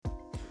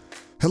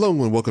Hello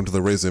and welcome to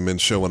the Raising Men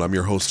Show, and I'm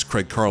your host,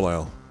 Craig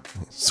Carlisle.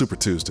 Super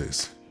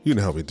Tuesdays. You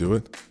know how we do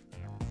it.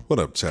 What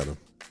up, Chatham?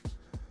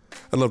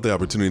 I love the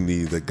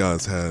opportunity that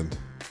God's had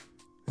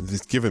and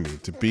He's given me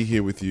to be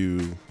here with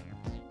you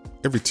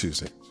every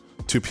Tuesday,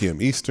 2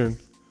 p.m. Eastern,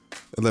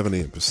 11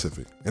 a.m.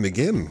 Pacific. And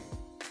again,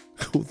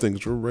 cool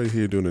things, we're right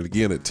here doing it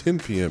again at 10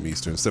 p.m.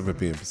 Eastern, 7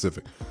 p.m.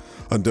 Pacific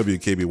on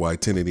WKBY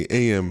 1080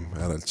 AM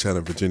out of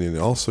Chatham, Virginia. And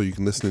also you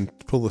can listen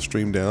and pull the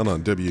stream down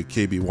on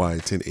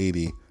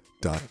WKBY1080.net.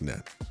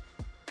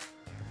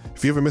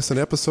 If you ever miss an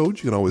episode,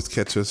 you can always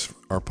catch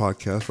our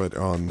podcast right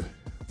on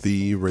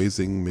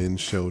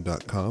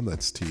theraisingmenshow.com.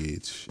 That's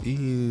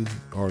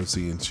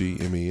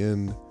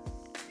TheRazingmen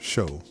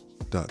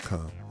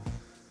show.com.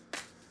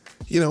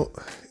 You know,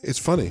 it's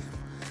funny.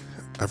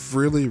 I've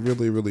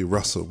really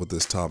wrestled with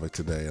this topic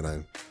today,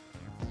 and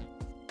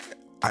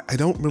I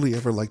don't really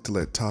ever like to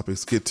let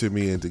topics get to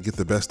me and to get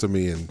the best of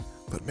me.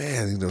 But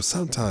man, you know,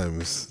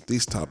 sometimes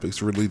these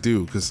topics really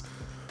do, because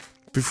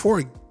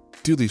before I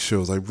do these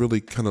shows, I really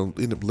kind of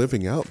end up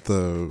living out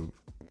the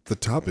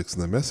topics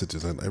and the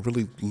messages, and I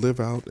really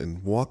live out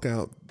and walk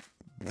out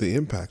the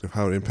impact of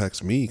how it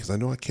impacts me, because I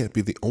know I can't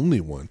be the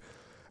only one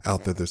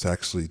out there that's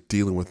actually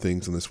dealing with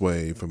things in this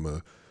way from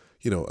a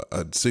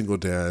single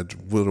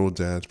dad, widow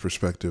dad's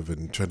perspective,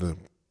 and trying to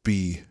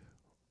be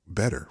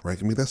better, right?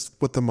 I mean, that's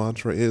what the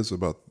mantra is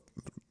about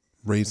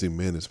raising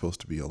men is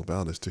supposed to be all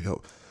about, is to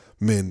help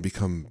men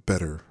become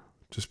better,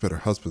 just better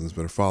husbands,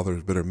 better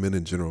fathers, better men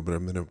in general, better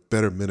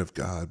men of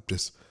God,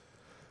 just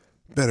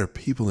better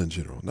people in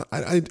general. Now,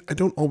 I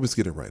don't always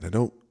get it right. I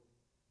don't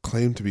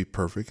claim to be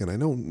perfect, and I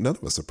know none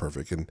of us are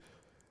perfect. And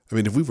I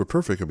mean, if we were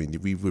perfect, I mean,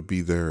 we would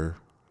be there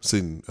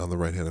sitting on the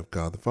right hand of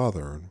God the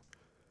Father. And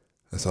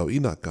that's how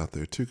Enoch got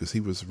there too, because he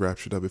was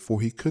raptured up before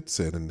he could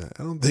sin. And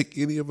I don't think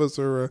any of us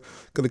are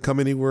going to come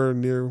anywhere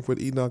near what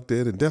Enoch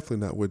did, and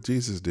definitely not what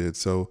Jesus did.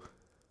 So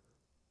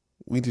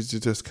we need to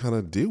just kind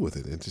of deal with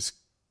it and just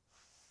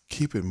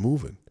keep it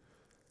moving.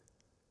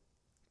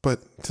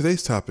 But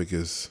today's topic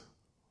is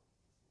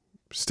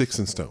sticks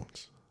and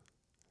stones.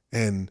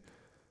 And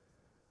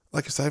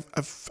like I said,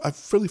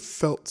 I've really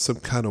felt some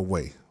kind of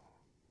way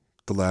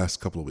the last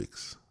couple of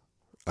weeks.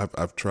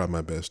 I've tried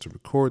my best to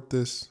record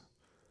this,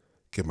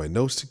 get my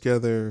notes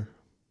together,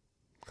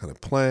 kind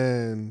of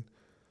plan.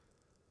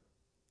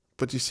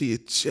 But you see,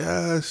 it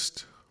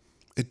just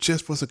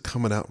wasn't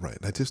coming out right.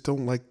 I just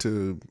don't like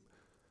to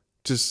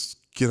just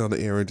get on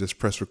the air and just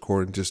press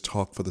record and just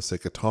talk for the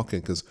sake of talking,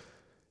 because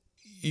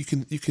you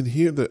can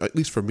hear the, at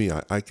least for me,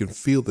 I can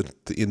feel the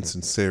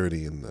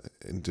insincerity and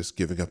just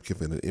giving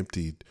an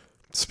empty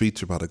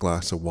speech about a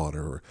glass of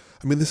water. Or,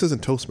 I mean, this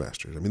isn't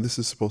Toastmasters. I mean, this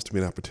is supposed to be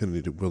an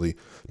opportunity to really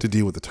to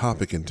deal with the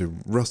topic and to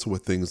wrestle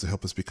with things to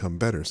help us become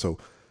better. So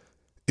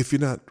if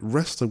you're not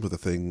wrestling with a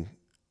thing,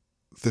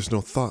 there's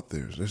no thought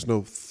there. If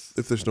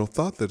there's no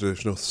thought there,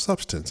 there's no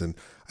substance. And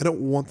I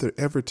don't want there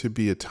ever to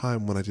be a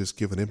time when I just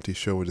give an empty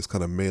show or just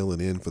kind of mail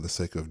it in for the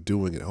sake of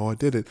doing it. Oh, I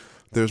did it.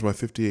 There's my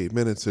 58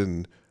 minutes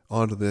and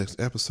on to the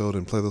next episode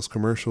and play those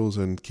commercials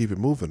and keep it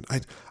moving. I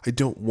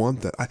don't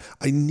want that. I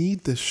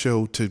need this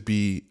show to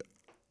be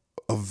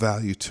of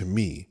value to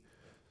me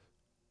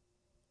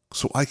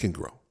so I can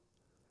grow.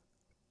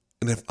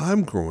 And if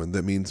I'm growing,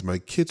 that means my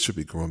kids should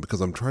be growing, because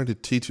I'm trying to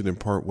teach and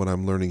impart what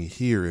I'm learning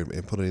here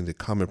and put it into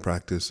common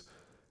practice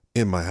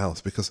in my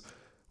house. Because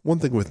one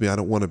thing with me, I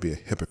don't want to be a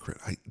hypocrite.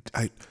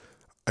 I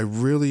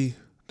really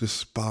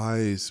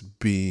despise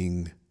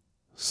being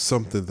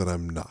something that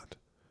I'm not.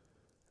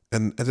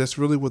 And that's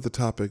really what the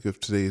topic of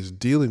today is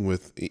dealing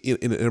with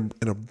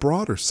in a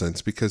broader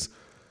sense, because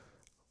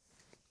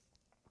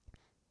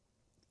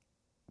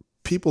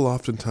people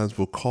oftentimes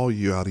will call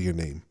you out of your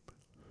name.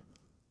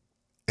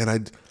 And I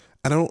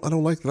don't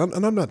like that.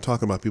 And I'm not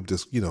talking about people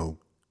just,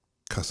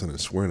 cussing and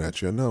swearing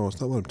at you. No,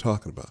 it's not what I'm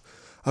talking about.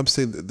 I'm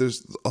saying that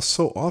there's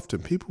so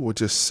often people will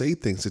just say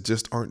things that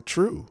just aren't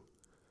true.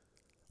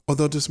 Or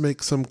they'll just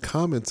make some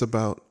comments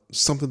about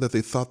something that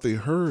they thought they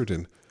heard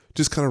and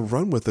just kind of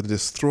run with it and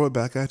just throw it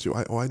back at you.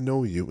 I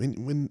know you.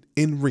 And when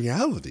in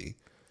reality,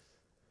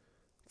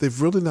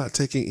 they've really not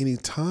taken any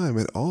time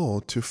at all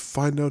to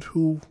find out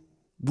who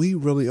we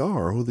really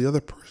are, who the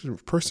other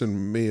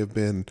person may have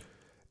been,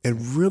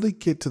 and really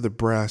get to the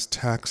brass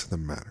tacks of the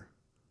matter.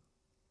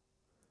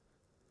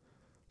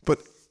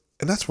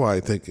 And that's why I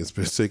think it's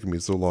been taking me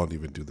so long to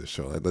even do this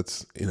show. I've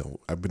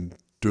been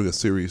doing a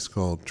series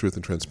called Truth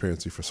and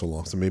Transparency for so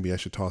long, so maybe I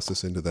should toss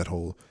this into that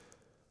whole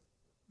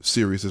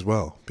series as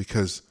well,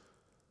 because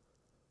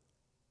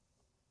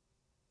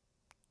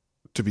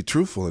to be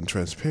truthful and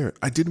transparent,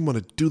 I didn't want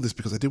to do this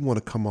because I didn't want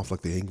to come off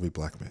like the angry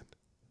black man.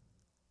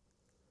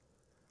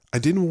 I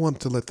didn't want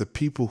to let the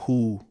people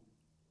who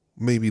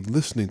may be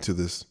listening to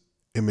this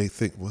and may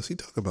think, well, is he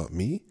talking about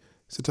me?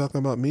 Is he talking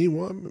about me?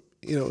 Well,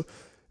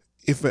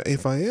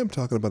 if I am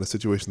talking about a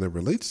situation that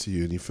relates to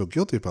you and you feel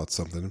guilty about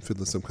something and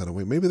feeling some kind of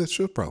way, maybe that's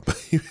your problem.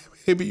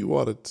 Maybe you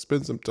want to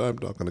spend some time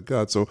talking to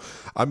God. So,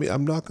 I mean,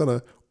 I'm not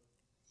gonna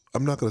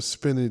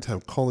spend any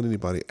time calling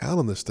anybody out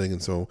on this thing.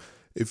 And so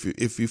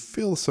if you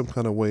feel some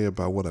kind of way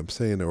about what I'm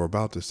saying or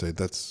about to say,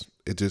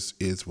 it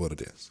just is what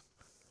it is.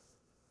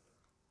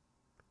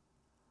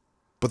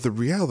 But the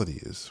reality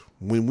is,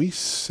 when we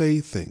say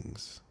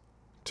things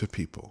to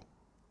people,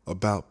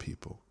 about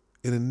people,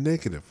 in a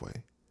negative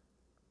way,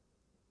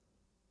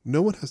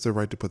 no one has the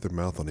right to put their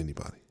mouth on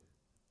anybody.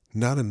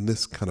 Not in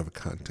this kind of a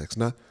context,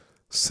 not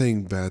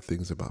saying bad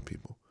things about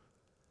people.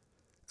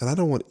 And I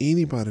don't want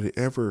anybody to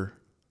ever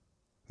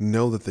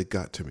know that they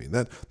got to me.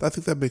 I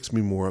think that makes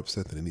me more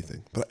upset than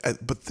anything.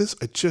 But this,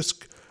 I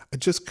just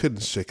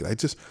couldn't shake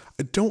it.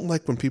 I don't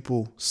like when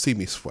people see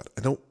me sweat.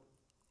 I don't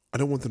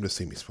want them to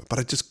see me sweat, but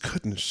I just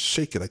couldn't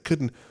shake it.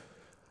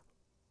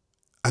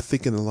 I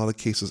think in a lot of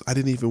cases, I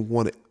didn't even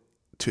want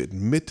to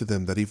admit to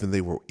them that even they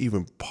were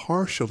even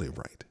partially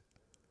right.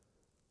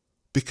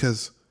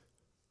 Because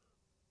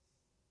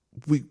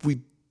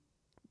when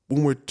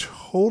we're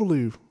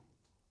totally,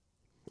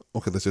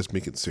 okay, let's just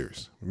make it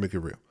serious, make it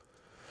real.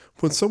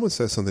 When someone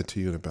says something to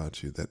you and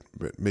about you that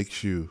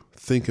makes you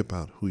think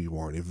about who you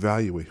are and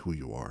evaluate who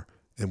you are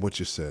and what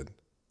you said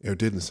or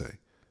didn't say,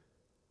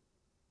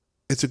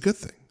 it's a good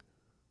thing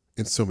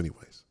in so many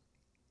ways.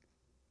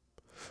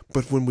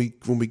 But when we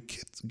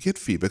get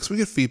feedback, because we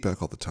get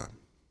feedback all the time.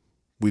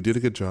 We did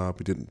a good job.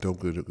 We didn't do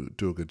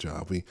a good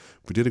job. We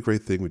did a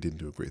great thing. We didn't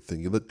do a great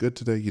thing. You look good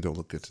today. You don't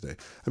look good today.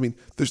 I mean,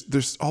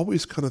 there's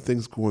always kind of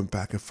things going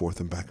back and forth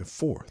and back and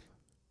forth.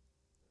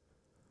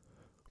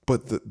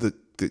 But the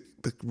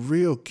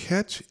real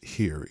catch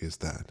here is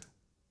that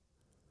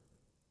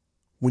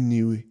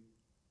when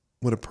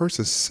a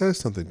person says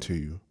something to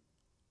you,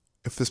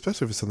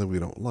 especially if it's something we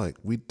don't like,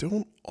 we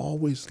don't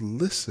always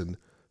listen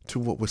to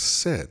what was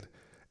said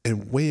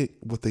and weigh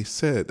what they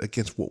said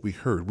against what we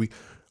heard. We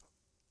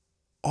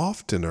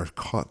often are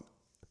caught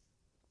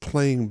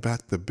playing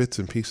back the bits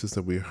and pieces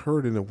that we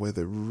heard in a way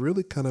that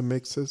really kind of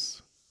makes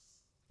us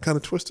kind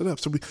of twist it up.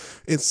 So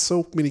in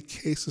so many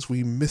cases,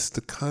 we miss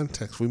the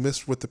context. We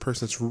miss what the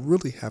person's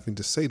really having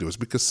to say to us,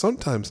 because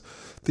sometimes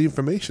the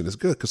information is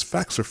good because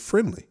facts are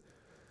friendly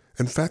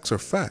and facts are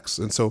facts.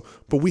 And so,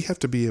 but we have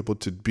to be able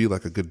to be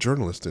like a good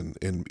journalist and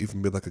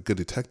even be like a good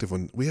detective.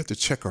 And we have to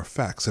check our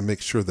facts and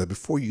make sure that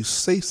before you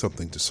say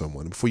something to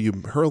someone, before you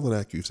hurl an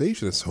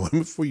accusation at someone,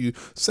 before you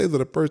say that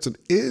a person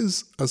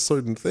is a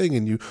certain thing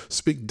and you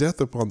speak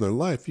death upon their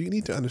life, you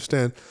need to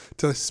understand,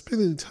 did I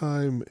spend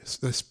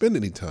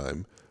any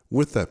time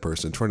with that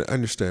person, trying to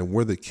understand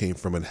where they came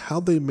from and how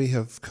they may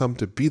have come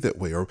to be that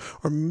way. Or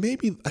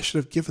maybe I should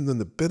have given them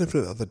the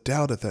benefit of the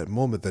doubt at that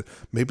moment that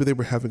maybe they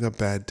were having a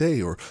bad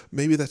day, or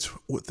maybe that's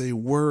what they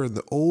were in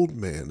the old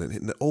man and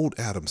in the old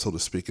Adam, so to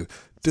speak. And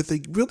did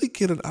they really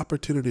get an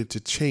opportunity to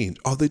change?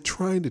 Are they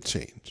trying to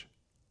change?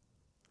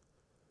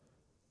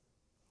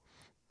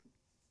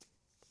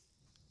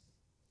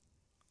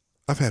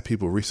 I've had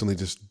people recently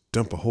just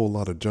dump a whole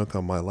lot of junk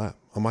on my lap,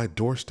 on my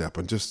doorstep,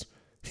 and just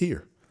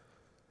here.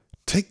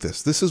 Take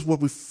this. This is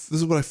what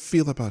I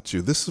feel about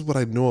you. This is what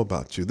I know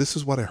about you. This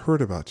is what I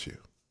heard about you.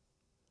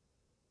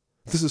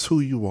 This is who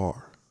you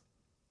are.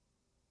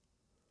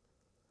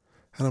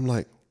 And I'm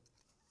like,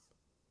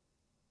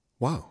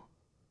 wow,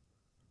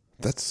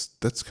 that's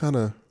kind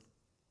of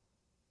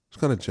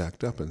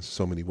jacked up in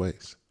so many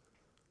ways.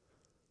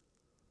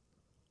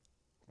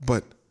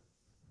 But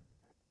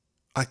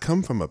I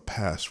come from a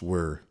past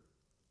where,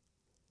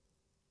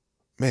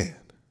 man,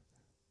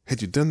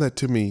 had you done that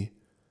to me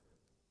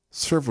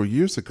several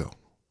years ago,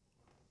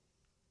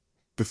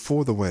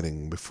 before the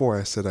wedding, before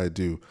I said I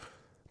do,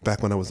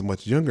 back when I was a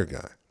much younger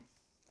guy,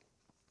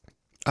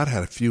 I'd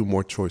had a few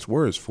more choice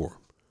words for him.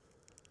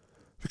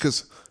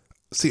 Because,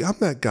 see, I'm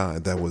that guy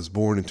that was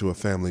born into a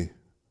family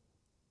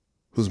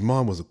whose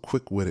mom was a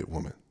quick-witted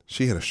woman.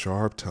 She had a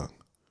sharp tongue.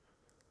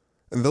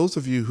 And those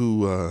of you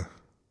who,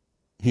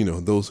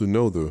 those who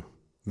know the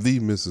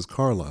Mrs.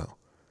 Carlisle,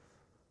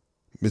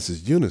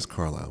 Mrs. Eunice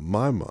Carlisle,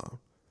 my mom,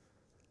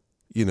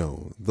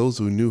 those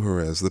who knew her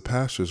as the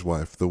pastor's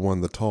wife,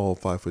 the tall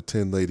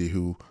 5'10" lady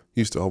who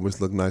used to always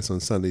look nice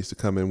on Sundays, to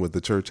come in with the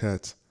church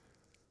hats,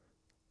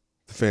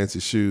 the fancy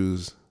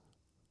shoes,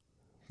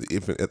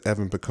 the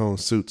Evan Picone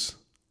suits,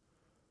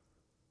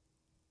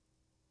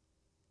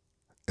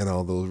 and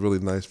all those really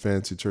nice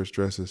fancy church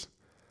dresses.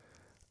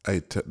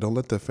 Hey, don't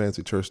let that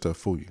fancy church stuff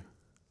fool you.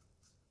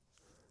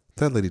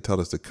 That lady taught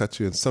us to cut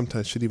you, and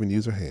sometimes she'd even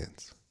use her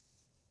hands.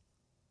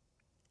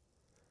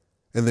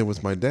 And there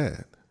was my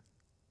dad.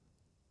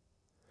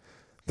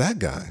 That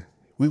guy,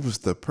 we was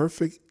the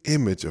perfect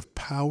image of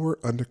power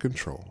under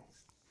control.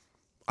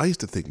 I used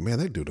to think, man,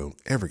 that dude don't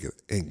ever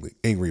get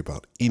angry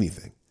about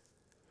anything.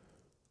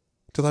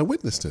 Till I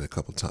witnessed it a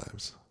couple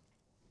times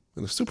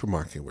in a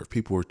supermarket where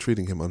people were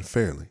treating him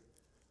unfairly,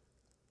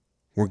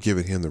 weren't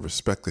giving him the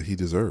respect that he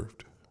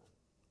deserved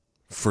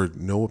for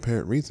no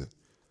apparent reason.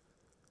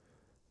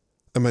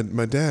 And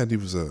my dad, he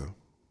was a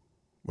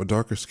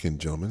darker skinned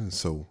gentleman, and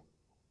so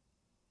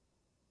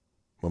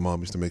my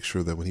mom used to make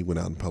sure that when he went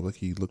out in public,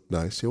 he looked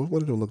nice. She always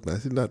wanted him to look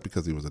nice, not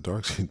because he was a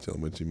dark-skinned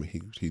gentleman.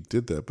 He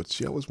did that, but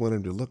she always wanted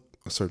him to look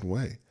a certain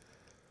way.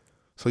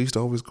 So he used to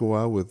always go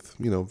out with,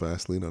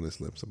 Vaseline on his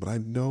lips. But I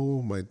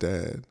know my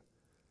dad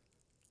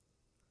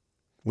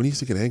When he used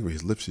to get angry,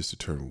 his lips used to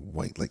turn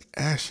white, like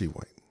ashy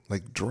white,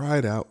 like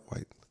dried out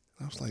white.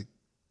 I was like,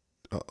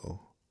 uh-oh,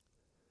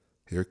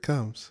 here it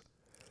comes.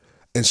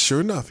 And sure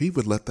enough, he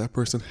would let that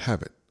person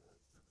have it,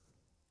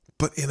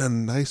 but in a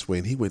nice way,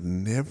 and he would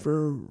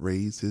never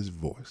raise his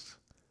voice.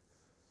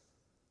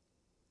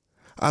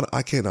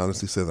 I can't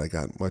honestly say that I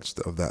got much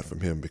of that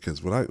from him,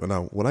 because when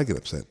I get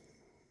upset,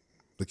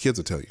 the kids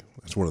will tell you.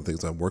 That's one of the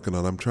things I'm working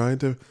on. I'm trying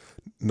to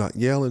not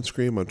yell and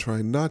scream. I'm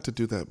trying not to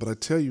do that. But I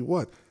tell you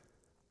what,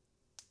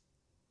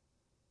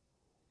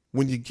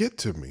 when you get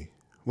to me,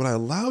 when I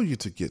allow you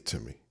to get to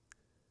me,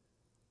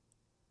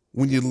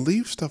 when you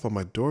leave stuff on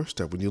my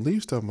doorstep, when you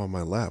leave stuff on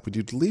my lap, when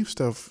you leave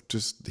stuff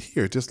just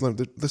here, just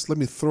let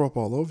me throw up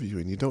all over you,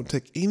 and you don't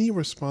take any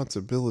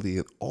responsibility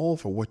at all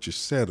for what you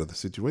said or the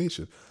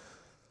situation,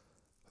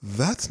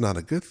 that's not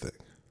a good thing.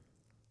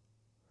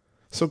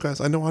 So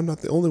guys, I know I'm not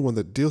the only one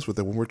that deals with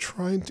it. When we're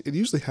trying to, it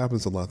usually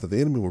happens a lot that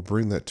the enemy will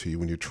bring that to you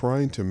when you're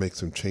trying to make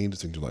some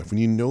changes in your life, when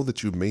you know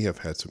that you may have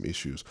had some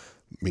issues,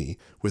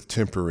 with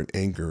temper and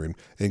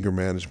anger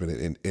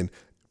management and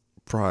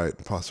pride,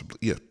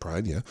 possibly,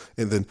 pride,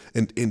 and then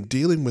and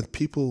dealing with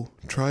people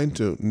trying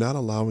to not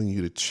allowing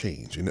you to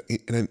change, and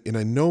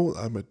I know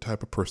I'm a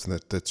type of person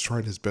that's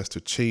trying his best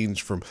to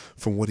change from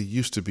what he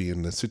used to be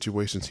in the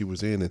situations he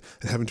was in, and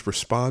having to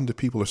respond to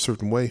people a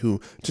certain way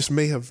who just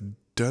may have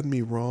done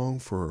me wrong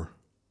for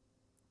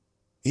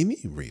any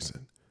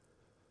reason.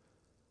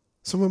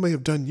 Someone may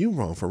have done you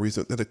wrong for a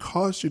reason that it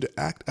caused you to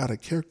act out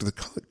of character,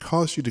 that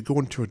caused you to go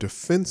into a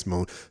defense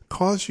mode,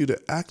 caused you to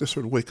act a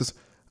certain way. Because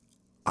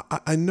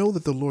I know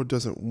that the Lord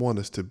doesn't want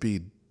us to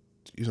be,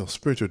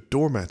 spiritual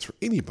doormats for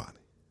anybody.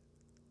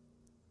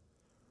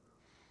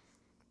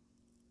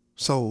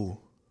 So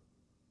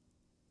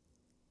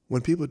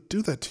when people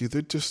do that to you,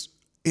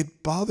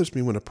 it bothers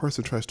me when a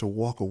person tries to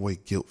walk away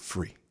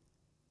guilt-free.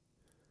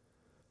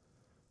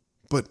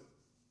 But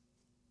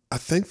I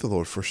thank the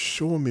Lord for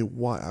showing me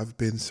why I've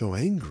been so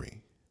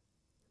angry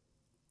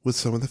with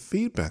some of the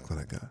feedback that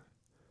I got.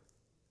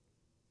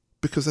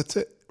 Because that's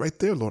it right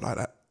there, Lord.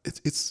 I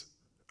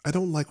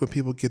don't like when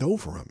people get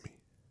over on me.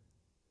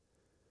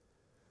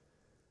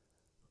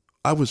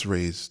 I was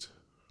raised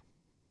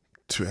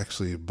to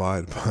actually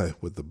abide by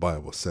what the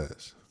Bible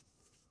says.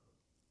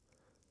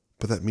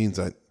 But that means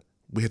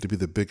we had to be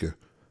the bigger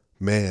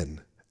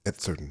man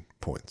at certain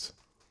points.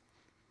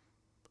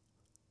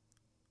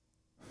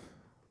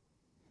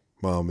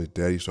 Mom and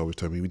Dad used to always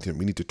tell me we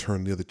need to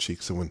turn the other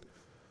cheek. So when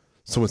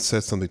someone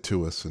says something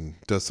to us and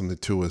does something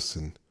to us,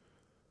 and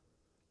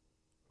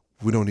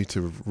we don't need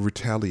to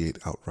retaliate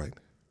outright.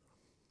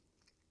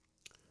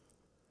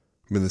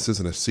 I mean, this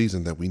isn't a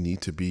season that we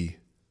need to be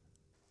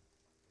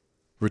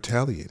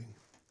retaliating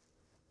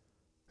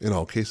in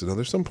all cases. Now,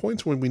 there's some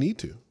points when we need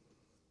to.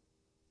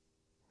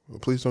 Well,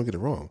 please don't get it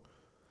wrong.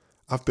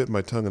 I've bit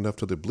my tongue enough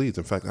till it bleeds.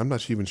 In fact, I'm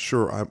not even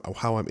sure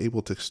how I'm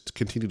able to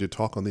continue to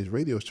talk on these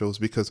radio shows,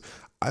 because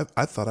I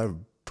thought I've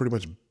pretty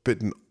much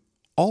bitten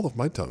all of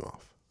my tongue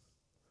off.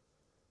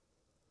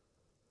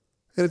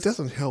 And it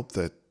doesn't help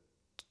that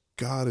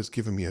God has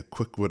given me a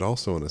quick wit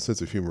also and a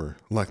sense of humor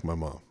like my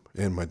mom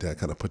and my dad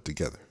kind of put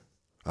together.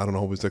 I don't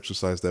always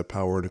exercise that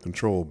power and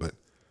control, but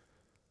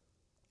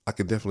I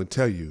can definitely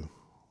tell you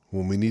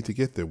when we need to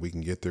get there, we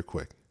can get there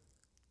quick.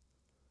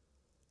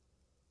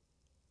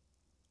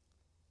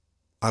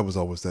 I was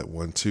always that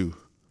one too.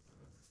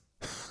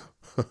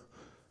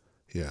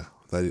 Yeah,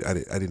 I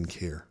didn't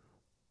care.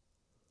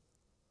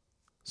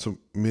 So,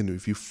 men,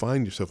 if you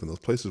find yourself in those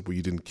places where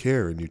you didn't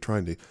care and you're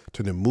trying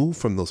to move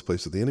from those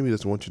places, the enemy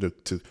doesn't want you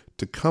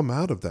to come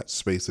out of that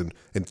space. And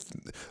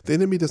the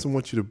enemy doesn't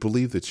want you to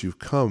believe that you've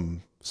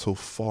come so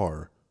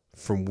far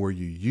from where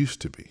you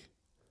used to be.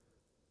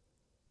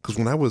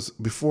 Because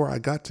before I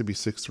got to be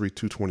 6'3",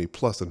 220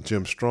 plus and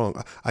gym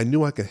strong, I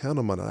knew I could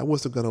handle mine. I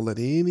wasn't going to let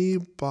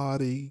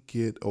anybody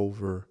get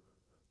over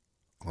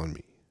on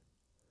me.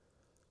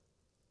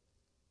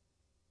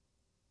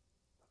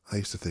 I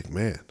used to think,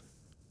 man,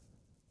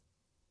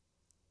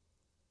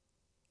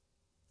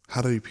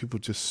 how do people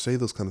just say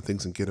those kind of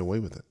things and get away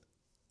with it?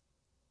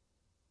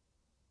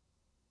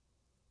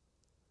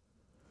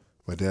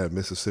 My dad,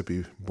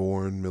 Mississippi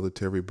born,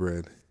 military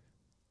bred.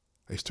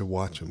 I used to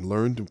watch him,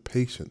 learned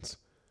patience.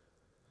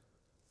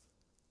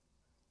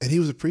 And he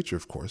was a preacher,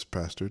 of course,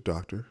 pastor,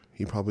 doctor.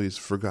 He probably has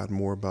forgotten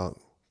more about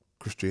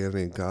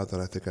Christianity and God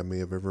than I think I may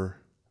have ever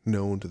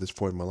known to this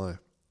point in my life.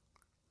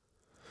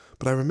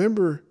 But I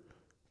remember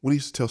when he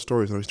used to tell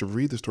stories, and I used to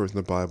read the stories in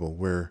the Bible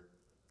where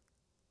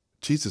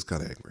Jesus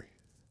got angry.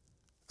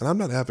 And I'm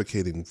not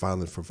advocating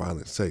violence for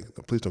violence sake.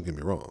 Please don't get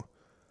me wrong.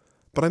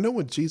 But I know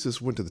when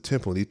Jesus went to the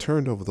temple and he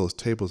turned over those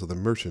tables of the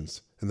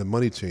merchants and the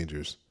money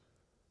changers,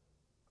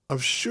 I'm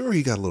sure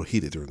he got a little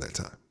heated during that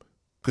time.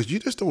 Because you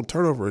just don't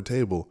turn over a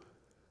table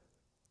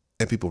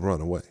and people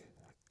run away.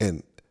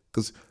 And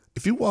because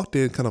if you walked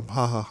in kind of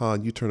ha,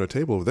 and you turn a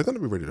table over, they're going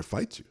to be ready to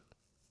fight you.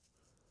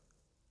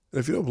 And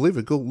if you don't believe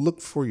it, go look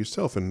for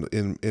yourself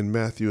in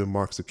Matthew and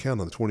Mark's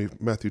account on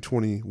Matthew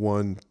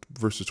 21,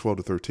 verses 12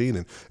 to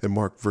 13, and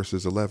Mark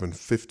verses 11,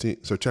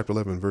 15, so chapter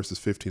 11, verses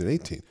 15 and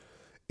 18.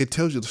 it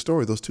tells you the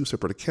story, those two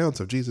separate accounts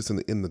of Jesus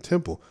in the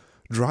temple,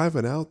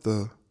 driving out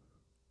the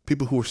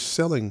people who were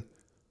selling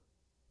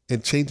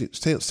and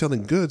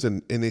selling goods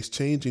and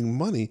exchanging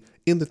money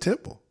in the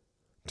temple.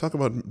 Talk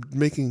about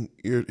making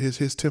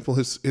his temple,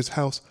 his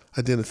house,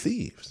 a den of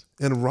thieves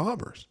and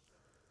robbers.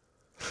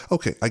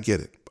 Okay, I get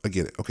it.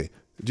 Okay,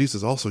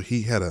 Jesus also,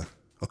 he had a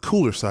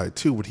cooler side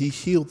too, when he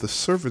healed the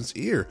servant's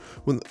ear,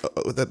 when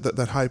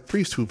that high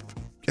priest who,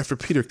 after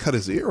Peter cut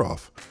his ear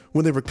off,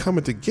 when they were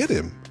coming to get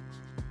him,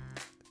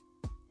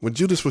 when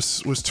Judas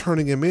was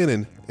turning him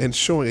in and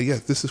showing,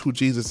 yes, this is who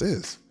Jesus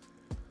is.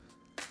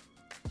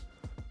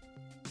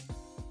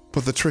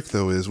 But the trick,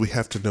 though, is we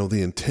have to know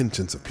the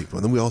intentions of people.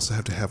 And then we also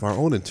have to have our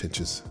own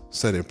intentions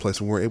set in place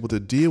when we're able to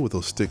deal with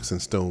those sticks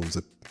and stones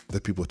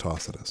that people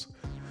toss at us.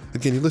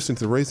 Again, you're listening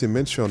to the Raising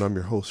Men Show, and I'm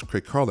your host,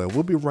 Craig Carlisle.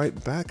 We'll be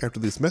right back after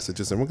these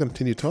messages, and we're going to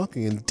continue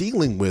talking and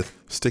dealing with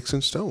sticks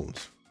and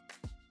stones.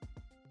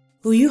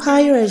 Who you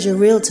hire as your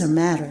realtor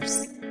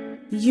matters.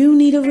 You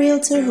need a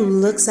realtor who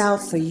looks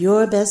out for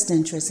your best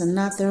interests and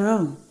not their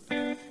own.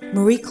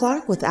 Marie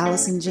Clark with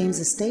Allison James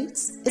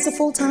Estates is a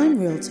full-time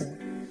realtor,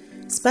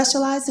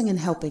 specializing in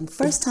helping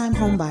first-time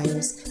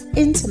homebuyers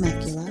in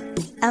Temecula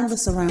and the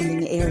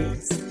surrounding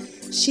areas.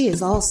 She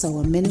is also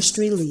a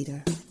ministry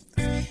leader.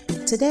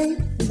 Today,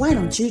 why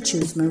don't you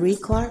choose Marie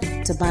Clark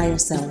to buy or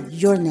sell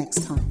your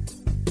next home?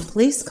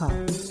 Please call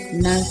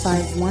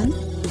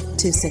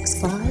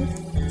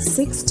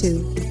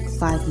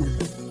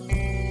 951-265-6259.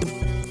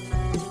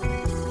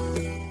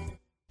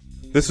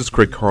 This is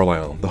Craig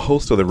Carlisle, the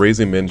host of the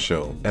Raising Men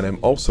Show, and I'm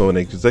also an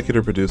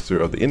executive producer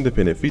of the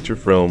independent feature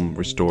film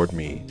Restored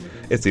Me.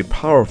 It's a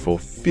powerful,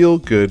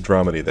 feel-good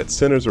dramedy that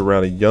centers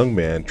around a young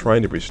man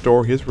trying to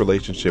restore his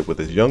relationship with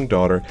his young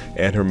daughter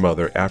and her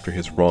mother after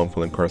his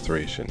wrongful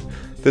incarceration.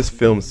 This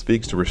film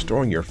speaks to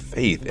restoring your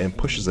faith and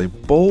pushes a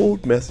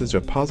bold message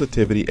of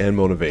positivity and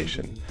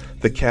motivation.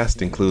 The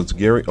cast includes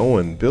Gary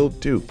Owen, Bill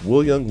Duke,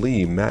 William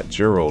Lee, Matt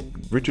Gerald,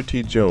 Richard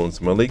T. Jones,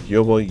 Malik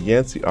Yoba,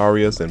 Yancey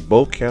Arias, and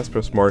Bo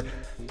Casper Smart,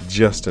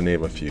 just to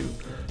name a few.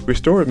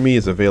 Restored Me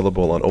is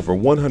available on over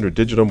 100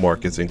 digital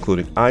markets,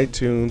 including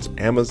iTunes,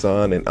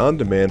 Amazon, and on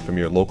demand from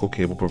your local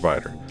cable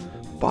provider.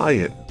 Buy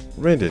it,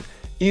 rent it.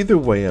 Either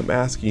way, I'm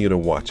asking you to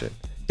watch it.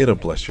 It'll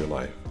bless your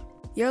life.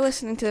 You're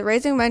listening to the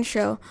Raising Men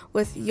Show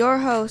with your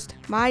host,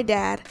 my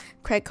dad,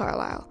 Craig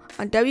Carlisle,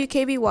 on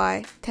WKBY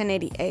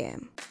 1080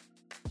 AM.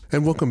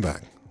 And welcome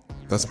back.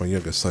 That's my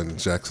youngest son,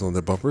 Jackson, on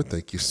the bumper.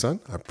 Thank you, son.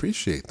 I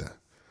appreciate that.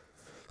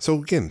 So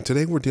again,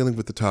 today we're dealing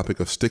with the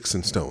topic of sticks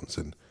and stones,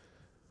 and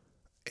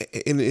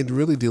it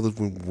really deals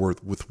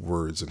with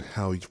words and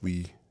how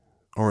we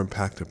are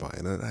impacted by it.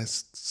 And I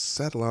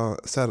sat a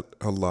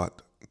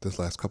lot this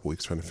last couple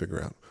weeks trying to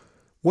figure out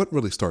what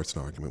really starts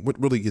an argument,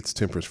 what really gets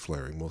tempers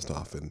flaring most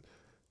often,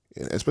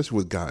 especially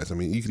with guys. I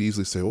mean, you could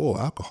easily say, "Oh,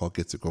 alcohol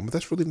gets it going," but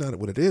that's really not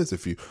what it is.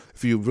 If you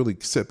really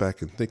sit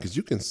back and think, because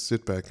you can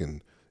sit back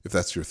and, if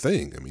that's your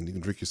thing, I mean, you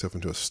can drink yourself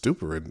into a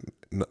stupor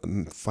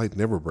and fight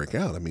never break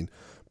out. I mean,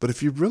 but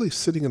if you're really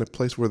sitting in a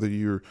place, whether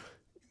you're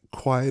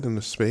quiet in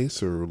a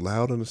space or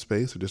loud in a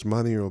space or just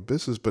minding your own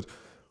business, but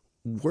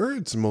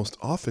words most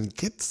often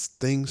gets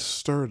things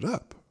stirred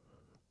up.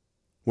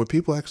 When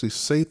people actually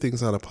say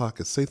things out of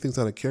pocket, say things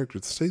out of character,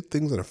 say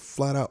things that are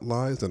flat out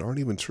lies that aren't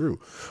even true,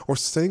 or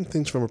saying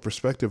things from a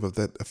perspective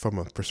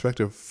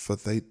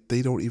that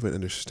they don't even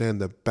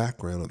understand the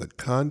background or the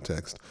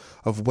context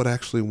of what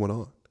actually went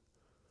on.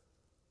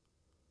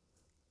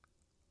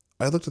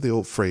 I looked at the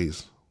old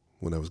phrase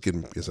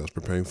as I was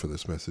preparing for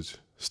this message: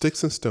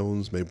 "Sticks and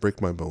stones may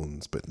break my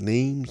bones, but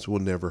names will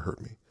never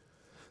hurt me."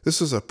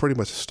 This is a pretty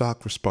much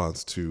stock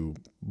response to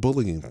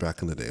bullying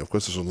back in the day. Of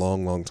course, this was a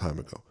long, long time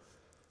ago.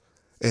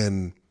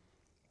 And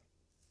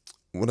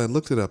when I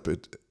looked it up,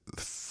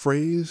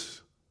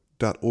 phrase.org.uk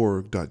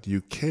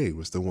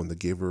was the one that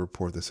gave a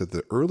report that said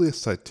the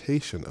earliest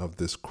citation of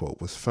this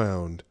quote was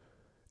found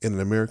in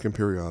an American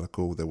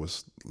periodical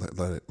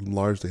that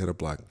largely had a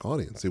black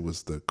audience. It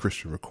was the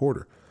Christian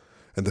Recorder.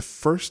 And the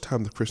first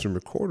time the Christian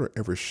Recorder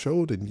ever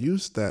showed and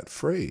used that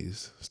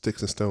phrase,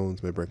 "Sticks and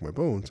stones may break my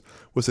bones,"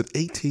 was in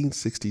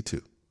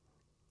 1862.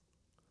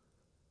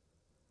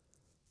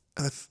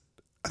 And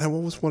I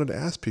always wanted to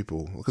ask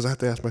people, because I have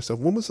to ask myself,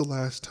 when was the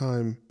last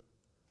time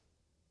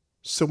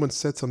someone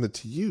said something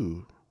to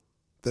you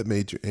that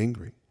made you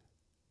angry?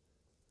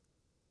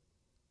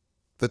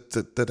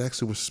 That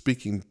actually was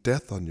speaking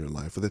death on your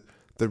life, or that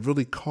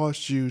really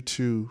caused you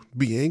to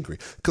be angry?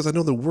 Because I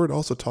know the word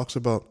also talks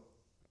about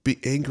be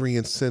angry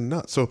and sin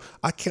not. So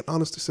I can't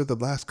honestly say the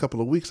last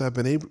couple of weeks I've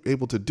been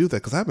able to do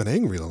that, because I've been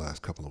angry the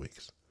last couple of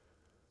weeks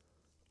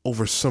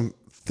over some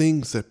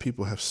things that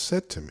people have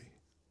said to me,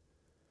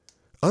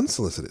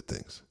 unsolicited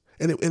things.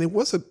 And it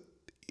wasn't,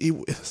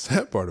 the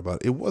sad part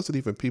about it wasn't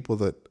even people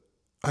that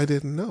I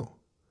didn't know.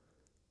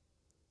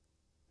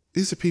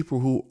 These are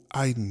people who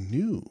I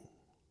knew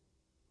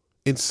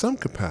in some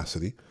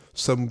capacity,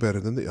 some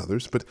better than the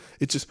others, but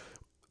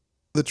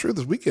the truth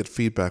is we get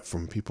feedback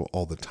from people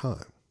all the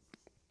time.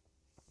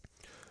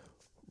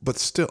 But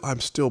still,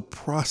 I'm still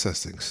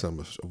processing some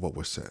of what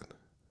was said.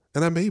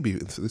 And I may be,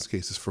 in this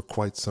case, for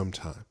quite some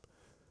time.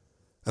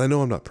 And I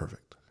know I'm not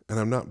perfect.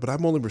 But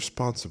I'm only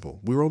responsible.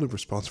 We're only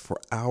responsible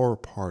for our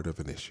part of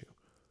an issue.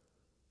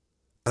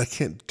 I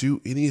can't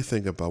do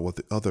anything about what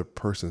the other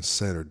person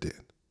said or did.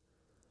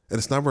 And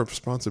it's not my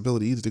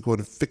responsibility either to go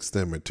and fix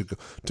them or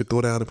to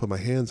go down and put my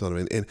hands on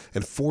them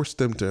and force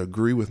them to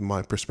agree with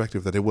my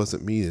perspective that it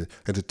wasn't me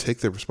and to take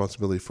their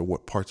responsibility for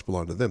what parts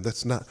belong to them.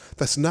 That's not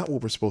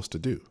what we're supposed to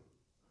do.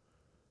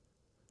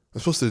 I'm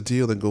supposed to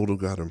deal and go to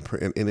God and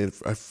pray. And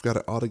if I've got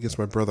an ought against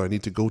my brother, I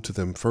need to go to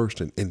them first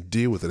and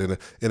deal with it.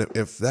 And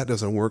if that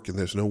doesn't work and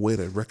there's no way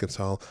to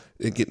reconcile,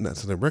 not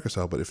to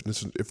reconcile, but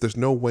if there's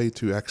no way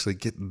to actually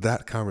get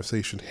that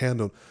conversation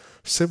handled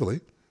civilly,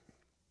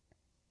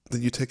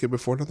 then you take it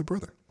before another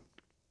brother.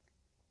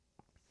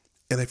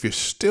 And if you're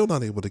still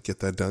not able to get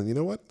that done, you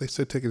know what? They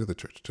said take it to the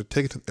church, to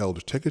take it to the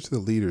elders, take it to the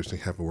leaders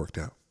and have it worked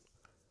out.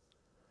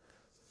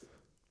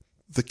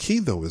 The key,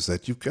 though, is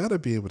that you've got to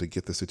be able to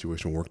get the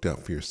situation worked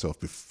out for yourself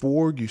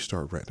before you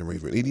start ranting and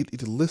raving. You need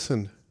to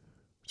listen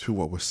to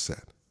what was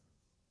said.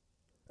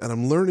 And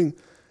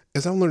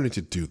as I'm learning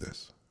to do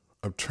this,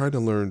 I'm trying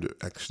to learn to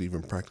actually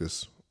even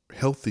practice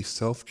healthy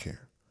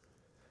self-care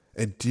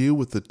and deal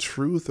with the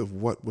truth of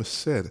what was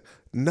said,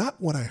 not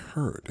what I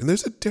heard. And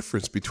there's a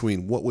difference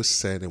between what was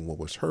said and what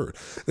was heard.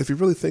 And if you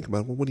really think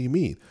about it, well, what do you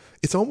mean?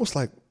 It's almost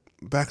like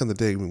back in the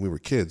day when we were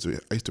kids,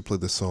 I used to play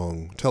the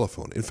song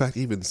Telephone. In fact,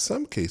 even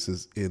some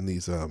cases in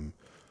these,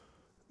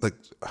 like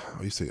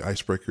I used to say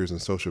icebreakers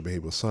and social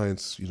behavioral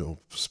science,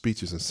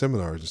 speeches and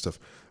seminars and stuff,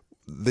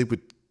 they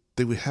would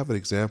have an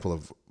example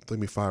of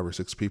maybe 5 or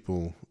 6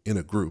 people in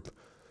a group,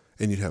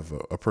 and you'd have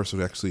a person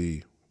who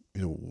actually,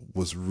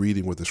 was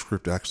reading what the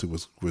script actually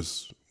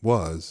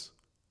was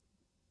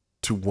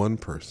to one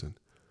person,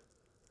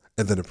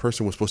 and then a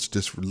person was supposed to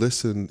just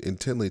listen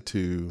intently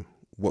to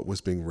what was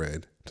being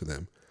read to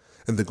them,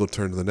 and then go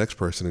turn to the next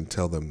person and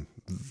tell them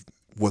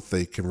what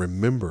they can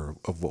remember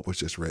of what was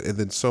just read, and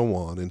then so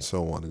on and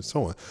so on and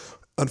so on.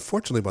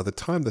 Unfortunately, by the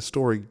time the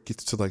story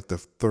gets to like the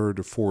 3rd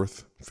or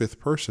 4th, 5th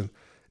person,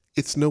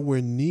 it's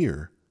nowhere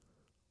near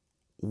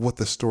what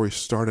the story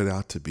started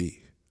out to be.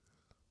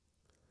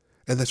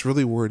 And that's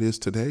really where it is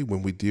today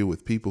when we deal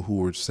with people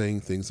who are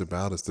saying things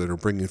about us that are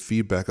bringing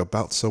feedback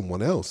about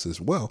someone else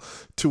as well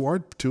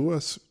to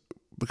us.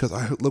 Because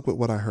I look at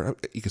what I heard.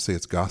 You could say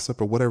it's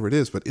gossip or whatever it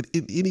is, but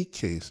in any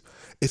case,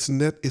 it's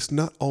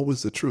not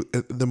always the truth.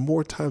 And the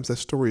more times that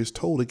story is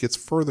told, it gets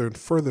further and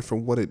further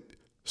from what it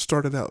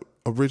started out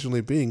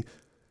originally being,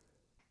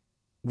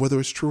 whether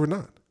it's true or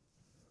not.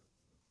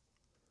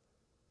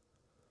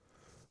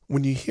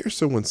 When you hear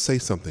someone say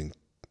something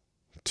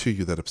to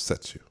you that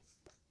upsets you,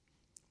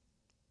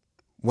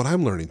 what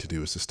I'm learning to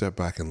do is to step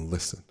back and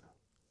listen.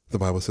 The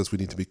Bible says we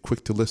need to be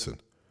quick to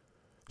listen,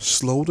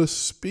 slow to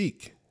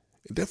speak,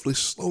 and definitely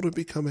slow to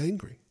become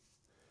angry.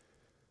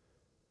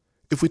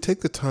 If we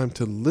take the time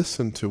to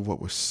listen to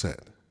what was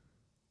said,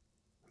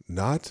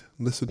 not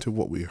listen to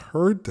what we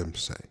heard them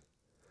say,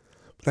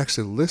 but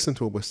actually listen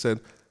to what was said,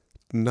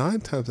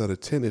 9 times out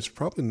of 10, it's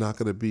probably not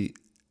going to be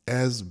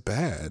as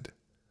bad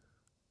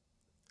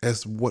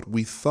as what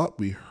we thought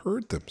we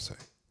heard them say.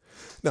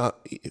 Now,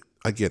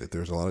 I get it.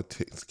 There's a lot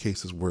of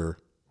cases where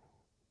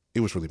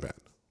it was really bad.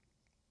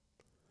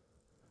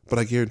 But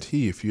I guarantee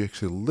you, if you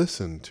actually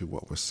listen to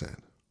what was said,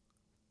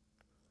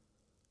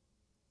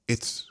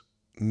 it's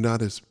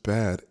not as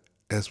bad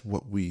as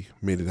what we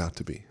made it out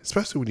to be,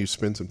 especially when you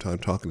spend some time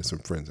talking to some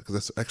friends. Because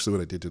that's actually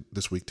what I did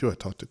this week, too. I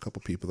talked to a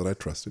couple people that I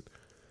trusted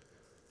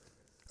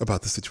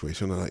about the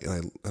situation,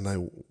 and I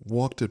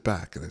walked it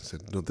back, and I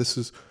said, no, this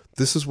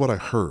is what I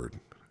heard.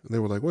 And they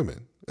were like, wait a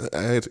minute.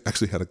 I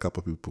actually had a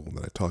couple of people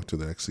that I talked to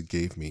that actually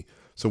gave me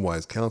some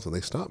wise counsel.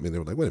 They stopped me and they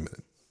were like, wait a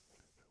minute.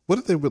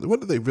 What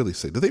did they really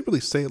say? Did they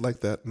really say it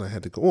like that? And I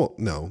had to go, well,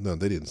 no,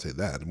 they didn't say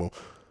that. Well,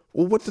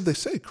 what did they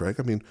say, Craig?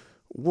 I mean,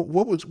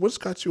 what's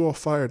got you all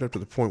fired up to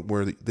the point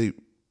where they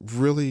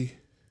really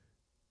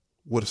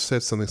would have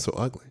said something so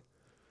ugly?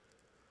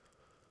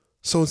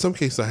 So in some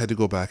cases, I had to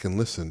go back and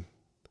listen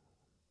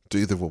to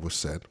either what was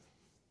said,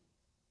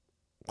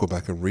 go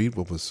back and read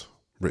what was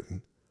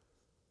written,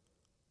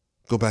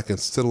 go back and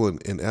settle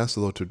and ask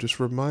the Lord to just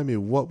remind me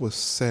what was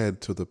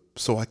said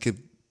so I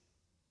could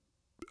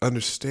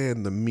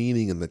understand the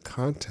meaning and the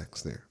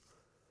context there.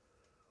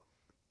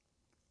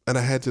 And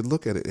I had to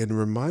look at it and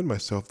remind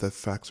myself that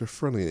facts are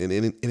friendly.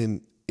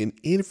 And in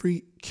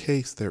every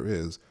case there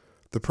is,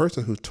 the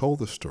person who told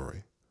the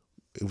story,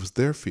 it was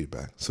their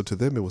feedback. So to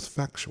them, it was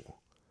factual.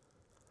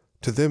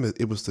 To them,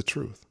 it was the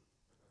truth.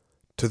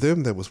 To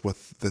them,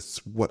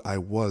 that's what I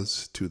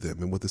was to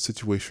them and what the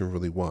situation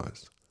really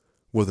was,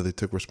 whether they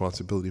took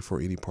responsibility for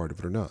any part of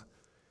it or not.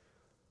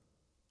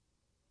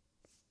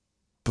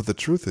 But the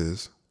truth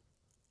is,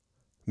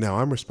 now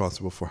I'm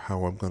responsible for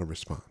how I'm going to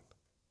respond,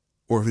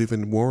 or if it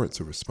even warrants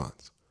a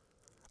response.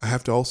 I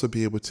have to also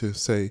be able to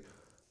say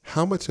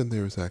how much in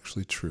there is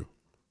actually true.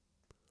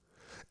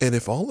 And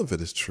if all of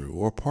it is true,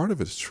 or part of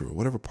it is true,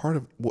 whatever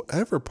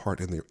part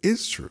in there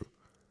is true,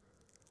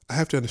 I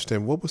have to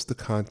understand what was the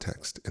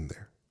context in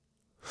there.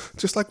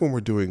 Just like when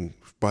we're doing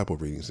Bible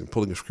readings and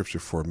pulling a scripture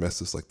for a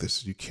message like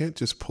this, you can't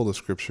just pull a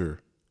scripture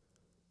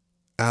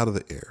out of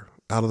the air,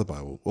 out of the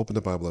Bible, open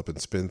the Bible up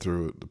and spin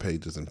through the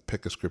pages and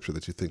pick a scripture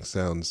that you think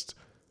sounds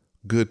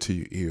good to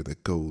your ear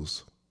that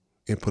goes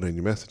and put in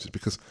your messages,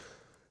 because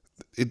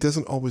it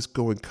doesn't always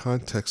go in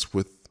context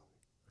with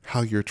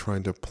how you're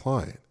trying to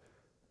apply it.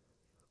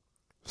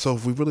 So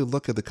if we really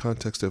look at the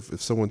context of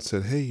if someone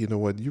said, hey, you know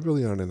what, you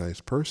really aren't a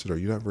nice person, or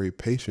you're not very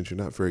patient, you're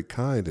not very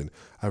kind, and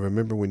I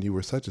remember when you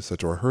were such and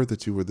such, or I heard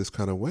that you were this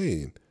kind of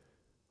way. And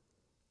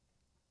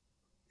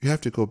you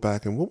have to go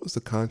back and what was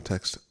the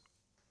context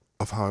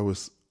of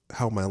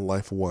how my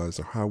life was,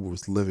 or how I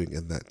was living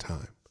in that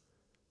time.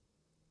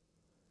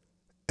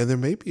 And there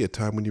may be a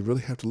time when you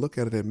really have to look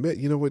at it and admit,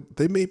 you know what,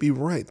 they may be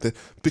right.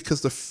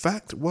 Because the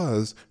fact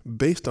was,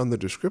 based on the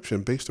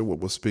description, based on what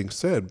was being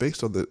said,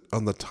 based on the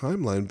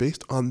timeline,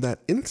 based on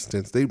that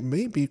instance, they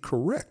may be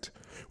correct.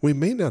 We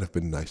may not have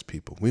been nice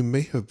people. We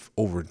may have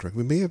overdrank.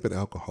 We may have been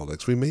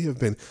alcoholics. We may have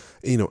been,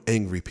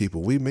 angry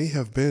people. We may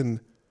have been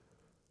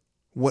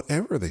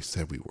whatever they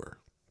said we were.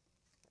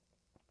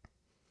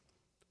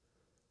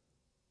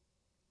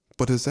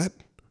 But is that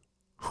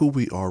who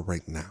we are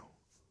right now?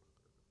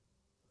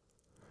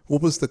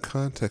 What was the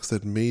context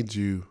that made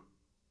you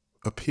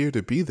appear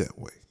to be that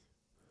way?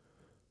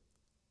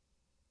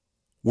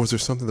 Was there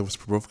something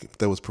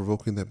that was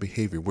provoking that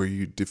behavior? Were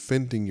you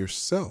defending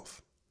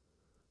yourself?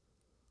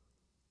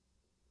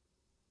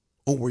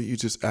 Or were you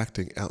just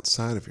acting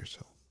outside of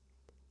yourself?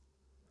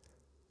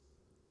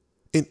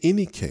 In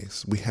any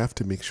case, we have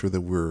to make sure that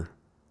we're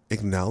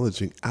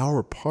acknowledging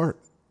our part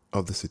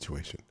of the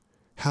situation.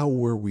 How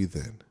were we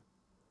then?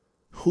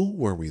 Who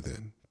were we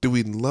then? Do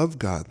we love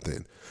God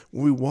then?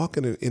 Were we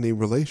walking in a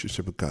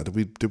relationship with God?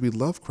 Did we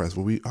love Christ?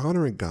 Were we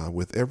honoring God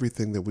with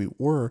everything that we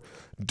were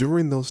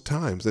during those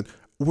times? And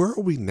where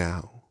are we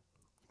now?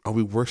 Are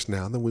we worse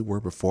now than we were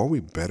before? Are we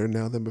better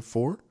now than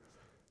before?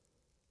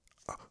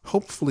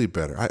 Hopefully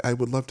better. I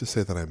would love to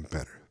say that I'm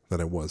better than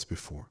I was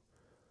before,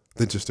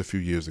 than just a few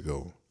years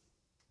ago,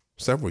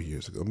 several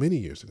years ago, many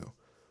years ago.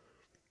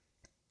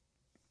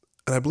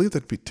 And I believe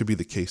that to be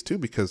the case too,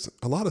 because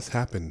a lot has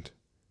happened,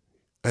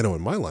 I know,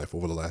 in my life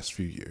over the last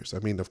few years. I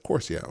mean, of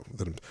course, that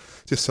I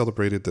just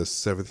celebrated the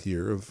 7th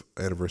year of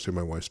anniversary of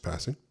my wife's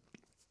passing.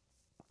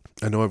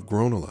 I know I've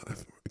grown a lot.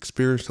 I've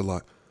experienced a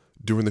lot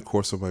during the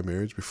course of my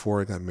marriage,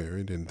 before I got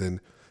married, and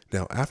then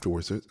now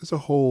afterwards. It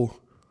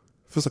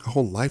feels like a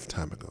whole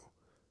lifetime ago.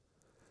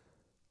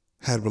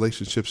 Had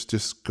relationships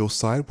just go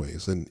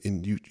sideways, and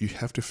you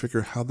have to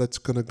figure how that's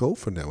going to go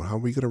for now. How are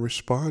we going to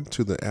respond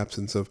to the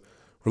absence of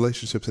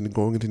relationships and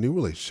going into new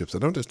relationships?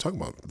 And I'm just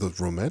talking about those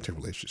romantic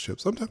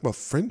relationships. I'm talking about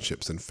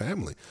friendships and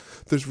family.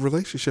 There's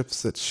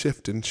relationships that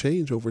shift and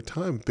change over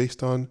time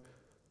based on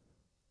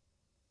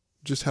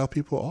just how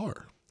people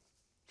are.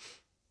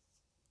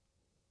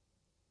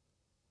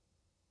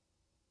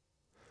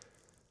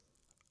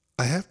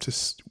 I have to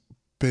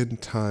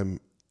spend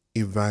time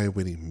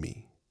evaluating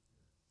me.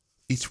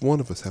 Each one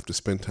of us have to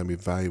spend time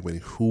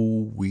evaluating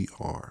who we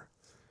are.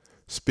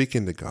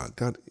 Speaking to God.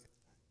 God,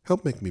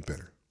 help make me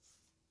better.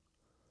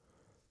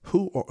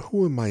 Who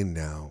am I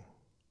now?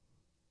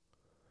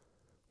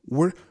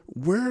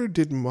 Where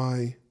did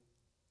my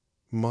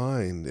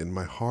mind and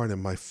my heart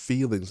and my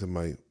feelings and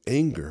my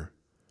anger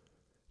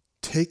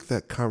take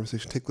that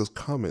conversation, take those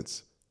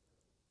comments,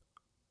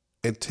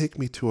 and take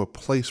me to a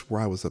place where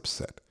I was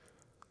upset?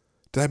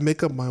 Did I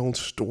make up my own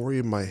story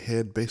in my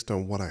head based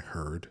on what I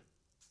heard?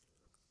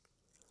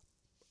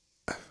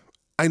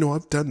 I know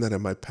I've done that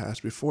in my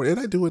past before, and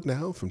I do it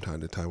now from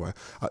time to time.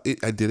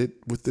 I did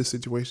it with this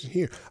situation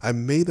here. I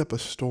made up a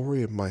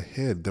story in my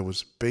head that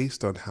was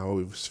based on how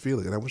I was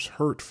feeling, and I was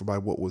hurt by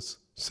what was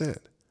said.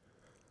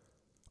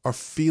 Our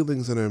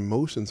feelings and our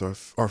emotions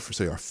our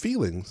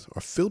feelings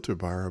are filtered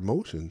by our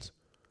emotions,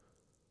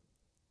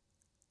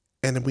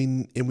 and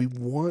we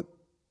want,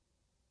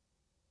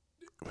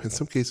 in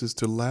some cases,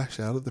 to lash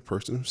out at the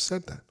person who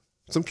said that.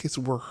 In some cases,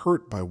 we're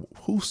hurt by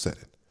who said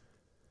it.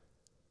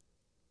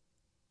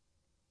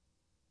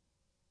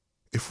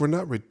 If we're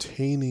not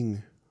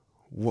retaining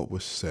what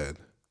was said,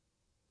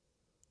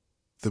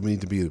 then we need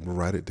to be able to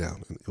write it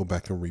down and go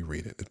back and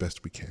reread it as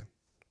best we can.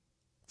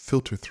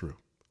 Filter through.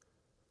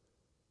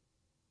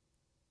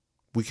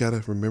 We got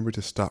to remember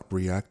to stop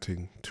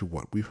reacting to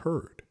what we've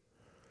heard.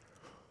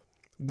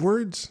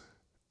 Words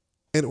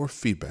and or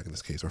feedback in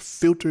this case are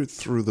filtered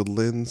through the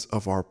lens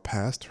of our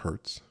past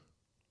hurts,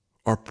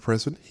 our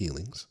present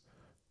healings,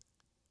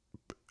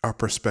 our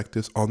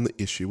perspectives on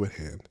the issue at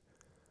hand,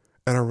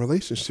 and our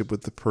relationship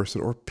with the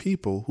person or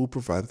people who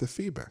provided the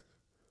feedback.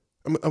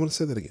 I'm going to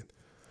say that again.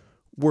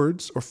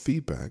 Words or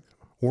feedback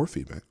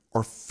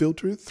are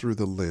filtered through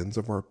the lens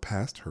of our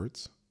past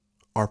hurts,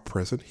 our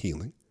present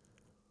healing,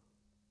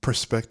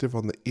 perspective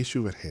on the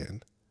issue at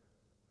hand,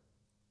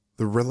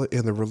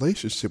 and the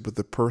relationship with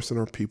the person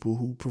or people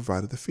who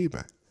provided the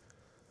feedback.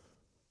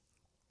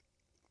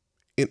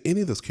 In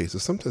any of those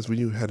cases, sometimes when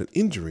you had an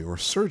injury or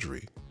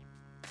surgery,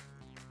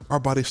 our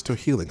body's still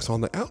healing. So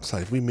on the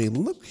outside, we may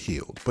look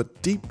healed,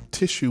 but deep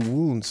tissue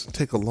wounds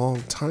take a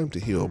long time to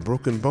heal.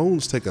 Broken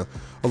bones take a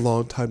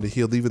long time to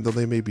heal, even though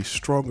they may be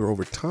stronger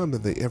over time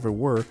than they ever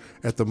were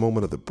at the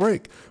moment of the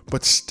break.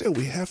 But still,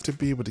 we have to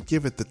be able to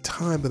give it the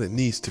time that it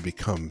needs to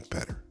become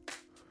better.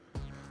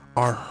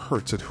 Our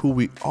hurts and who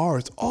we are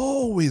is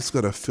always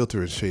going to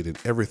filter and shade in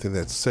everything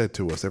that's said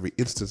to us, every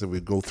instance that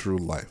we go through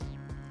life.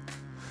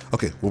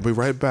 Okay, we'll be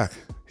right back.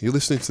 You're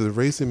listening to the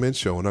Raising Men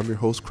Show, and I'm your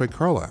host, Craig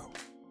Carlisle.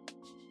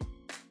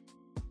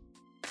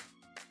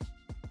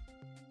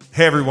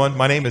 Hey everyone,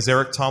 my name is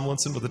Eric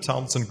Tomlinson with the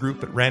Tomlinson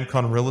Group at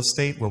Rancon Real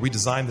Estate, where we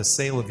design the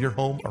sale of your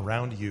home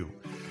around you.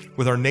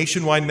 With our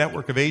nationwide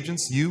network of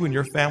agents, you and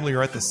your family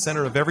are at the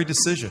center of every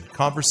decision,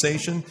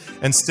 conversation,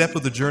 and step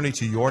of the journey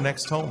to your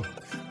next home.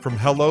 From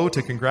hello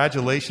to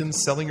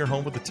congratulations, selling your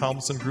home with the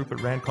Tomlinson Group at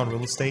Rancon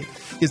Real Estate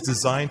is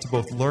designed to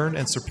both learn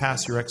and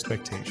surpass your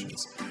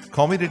expectations.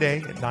 Call me today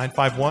at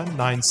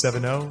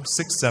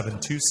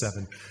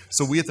 951-970-6727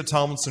 so we at the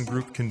Tomlinson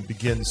Group can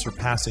begin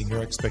surpassing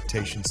your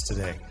expectations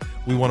today.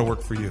 We want to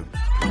work for you.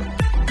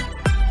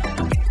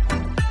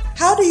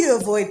 How do you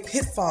avoid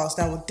pitfalls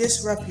that will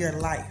disrupt your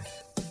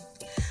life?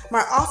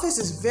 My office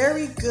is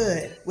very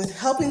good with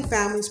helping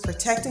families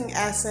protecting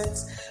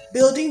assets,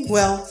 building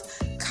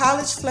wealth,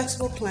 college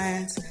flexible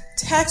plans,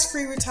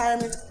 tax-free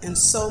retirement, and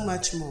so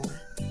much more.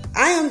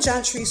 I am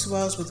John Treese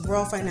Wells with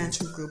World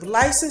Financial Group,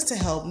 licensed to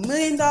help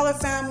million-dollar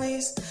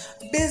families,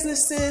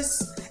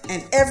 businesses,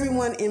 and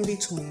everyone in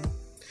between.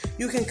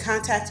 You can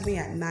contact me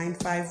at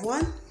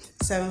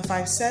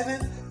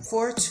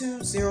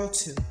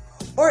 951-757-4202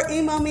 or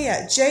email me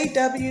at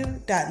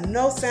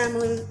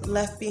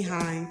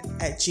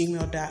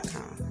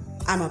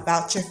jw.nofamilyleftbehind@gmail.com. I'm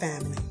about your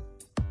family.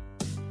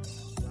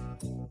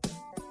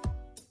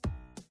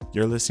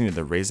 You're listening to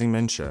The Raising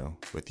Men Show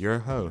with your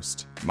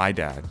host, my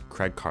dad,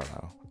 Craig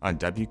Carlisle, on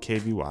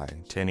WKBY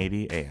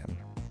 1080 AM.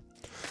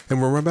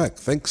 And we're right back.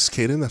 Thanks,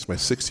 Caden. That's my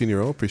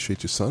 16-year-old.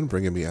 Appreciate your son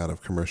bringing me out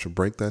of commercial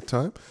break that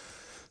time.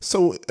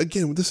 So,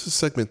 again, this is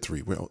segment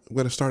 3. We're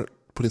going to start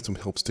putting some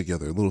helps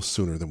together a little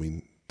sooner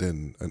than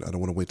and I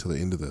don't want to wait till the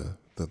end of the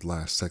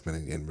last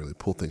segment and really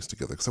pull things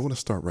together, because I want to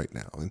start right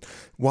now. And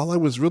while I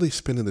was really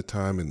spending the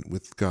time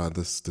with God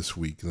this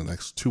week, in the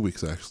next 2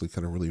 weeks, actually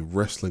kind of really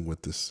wrestling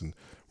with this and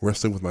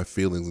wrestling with my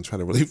feelings and trying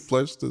to really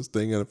flesh this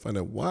thing and find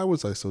out why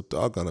was I so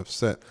doggone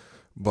upset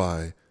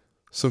by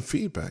some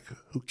feedback.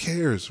 Who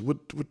cares?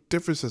 What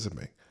difference does it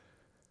make?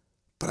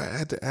 But I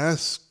had to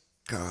ask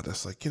God, I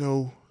was like,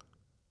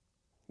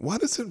 why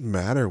does it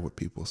matter what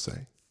people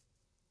say?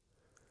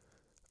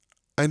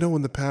 I know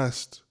in the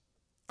past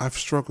I've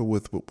struggled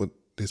with what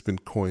has been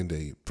coined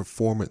a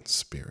performance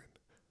spirit.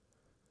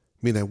 I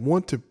mean, I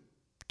want to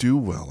do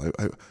well.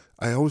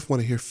 I always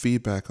want to hear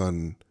feedback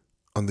on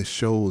the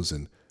shows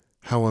and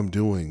how I'm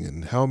doing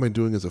and how am I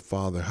doing as a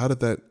father. How did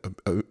that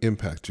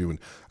impact you? And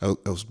I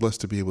was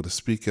blessed to be able to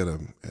speak at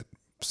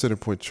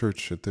Centerpoint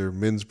Church at their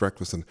men's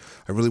breakfast, and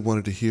I really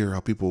wanted to hear how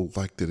people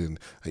liked it. And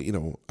I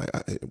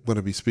want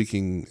to be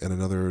speaking at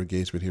another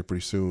engagement here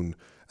pretty soon,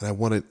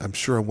 and I'm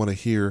sure I want to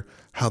hear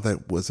how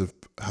it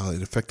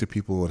affected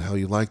people and how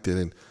you liked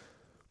it.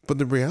 But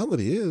the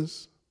reality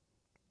is,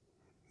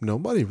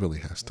 nobody really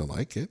has to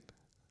like it,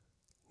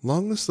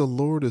 long as the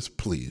Lord is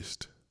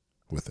pleased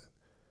with it.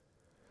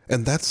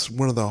 And that's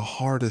one of the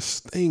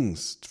hardest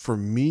things for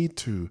me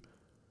to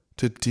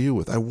deal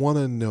with. I want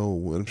to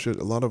know, and I'm sure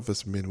a lot of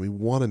us men, we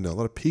want to know, a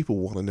lot of people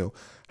want to know,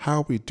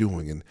 how are we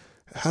doing and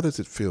how does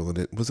it feel?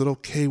 And was it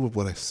okay with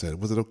what I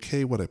said? Was it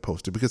okay what I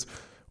posted? Because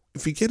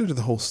if you get into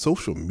the whole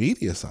social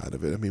media side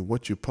of it, I mean,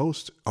 what you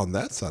post on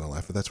that side of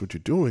life, if that's what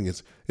you're doing,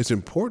 it's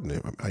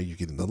important. Are you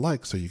getting the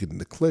likes? Are you getting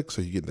the clicks?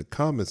 Are you getting the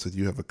comments? Are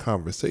you have a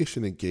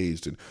conversation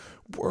engaged? And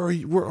where are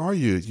you? Are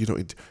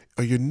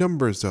your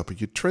numbers up? Are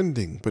you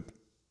trending? But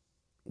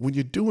when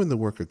you're doing the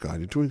work of God,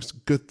 you're doing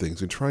good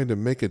things and trying to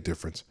make a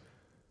difference,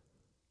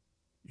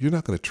 you're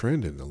not going to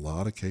trend in a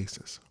lot of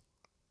cases.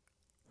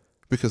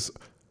 Because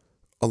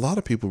a lot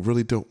of people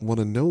really don't want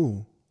to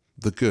know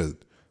the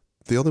good.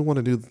 They only want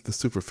to do the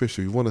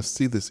superficial. You want to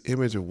see this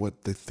image of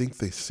what they think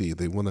they see.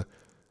 They want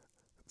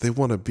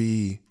to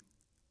be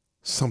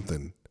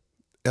something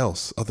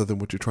else other than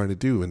what you're trying to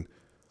do. And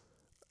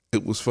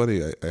it was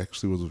funny. I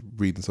actually was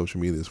reading social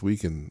media this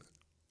week, and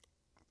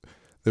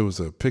there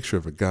was a picture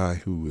of a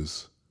guy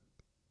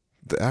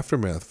the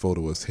aftermath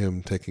photo was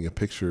him taking a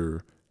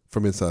picture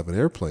from inside of an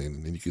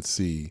airplane, and you could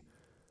see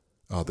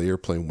the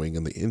airplane wing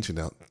and the engine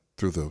out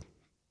through the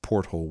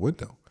porthole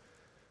window.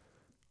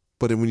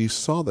 But when you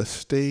saw the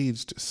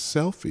staged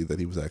selfie that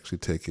he was actually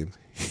taking,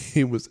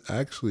 he was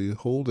actually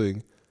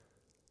holding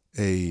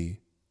his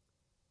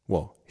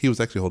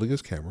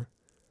camera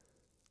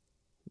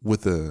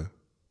with a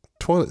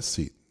toilet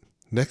seat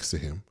next to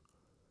him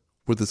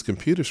with his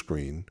computer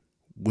screen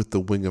with the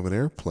wing of an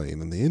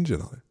airplane and the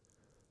engine on it.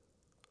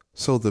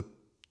 So the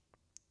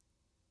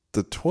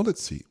toilet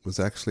seat was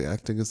actually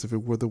acting as if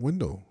it were the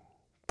window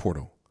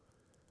portal.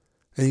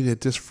 And he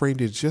had just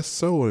framed it just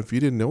so, and if you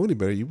didn't know any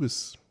better, you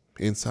was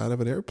inside of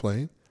an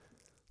airplane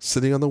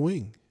sitting on the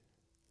wing.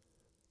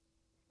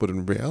 But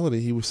in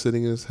reality, he was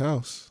sitting in his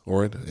house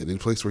or in a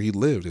place where he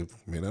lived. It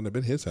may not have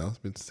been his house,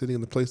 but sitting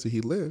in the place that he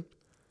lived,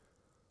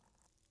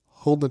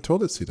 holding the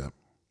toilet seat up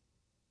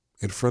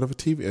in front of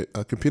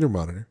a computer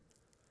monitor,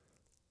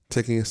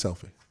 taking a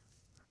selfie.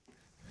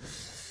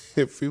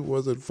 If he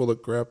wasn't full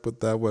of crap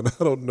with that one,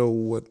 I don't know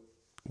what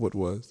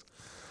was.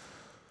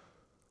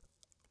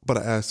 But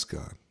I asked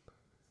God,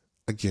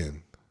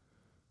 again,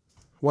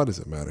 why does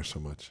it matter so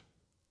much?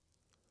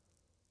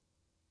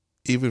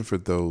 Even for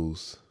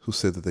those who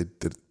say that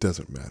it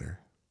doesn't matter,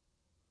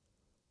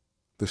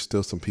 there's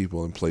still some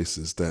people in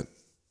places that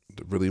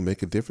really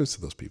make a difference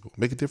to those people,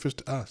 make a difference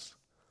to us.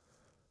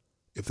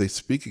 If they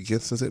speak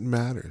against us, it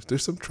matters.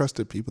 There's some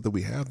trusted people that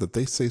we have that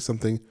they say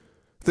something,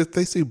 that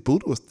they say boo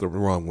to us the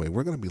wrong way.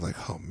 We're going to be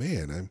like, oh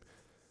man,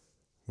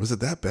 was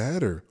it that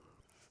bad? Or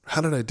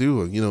how did I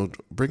do?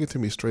 Bring it to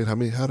me straight. How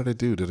did I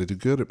do? Did I do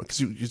good?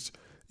 Because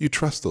you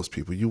trust those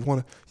people. You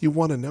want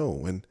to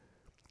know. And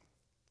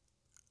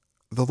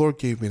the Lord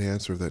gave me an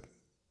answer that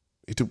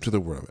He took to the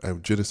Word,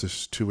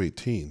 Genesis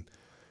 2:18,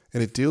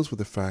 and it deals with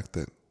the fact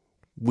that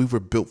we were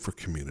built for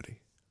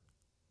community.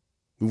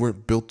 We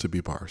weren't built to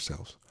be by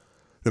ourselves.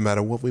 No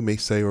matter what we may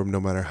say or no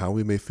matter how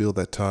we may feel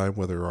that time,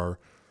 whether our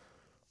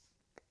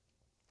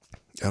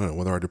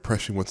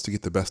depression wants to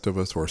get the best of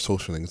us or our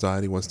social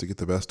anxiety wants to get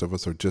the best of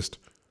us or just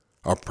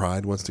our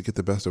pride wants to get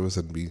the best of us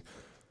and be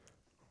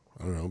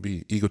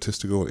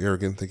egotistical and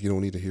arrogant, think you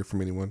don't need to hear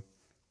from anyone,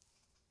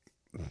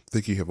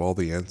 think you have all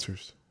the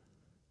answers.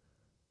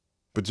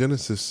 But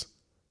Genesis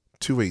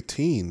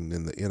 2:18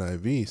 in the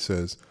NIV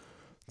says,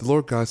 the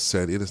Lord God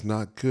said, it is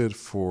not good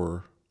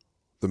for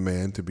the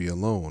man to be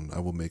alone. I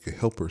will make a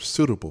helper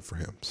suitable for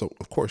him. So,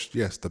 of course,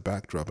 yes, the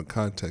backdrop and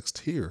context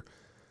here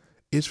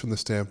is from the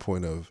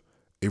standpoint of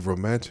a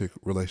romantic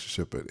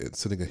relationship and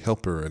sending a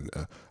helper and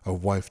a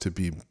wife to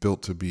be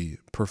built to be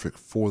perfect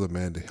for the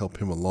man to help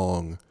him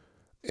along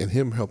and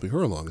him helping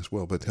her along as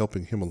well, but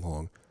helping him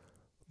along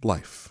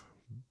life,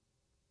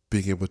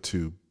 being able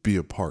to be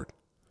a part,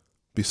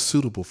 be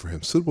suitable for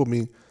him. Suitable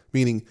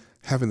meaning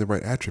having the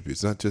right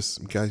attributes, not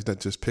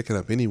just picking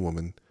up any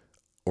woman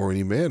or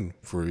any man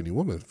for any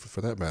woman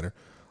for that matter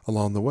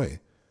along the way.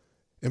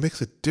 It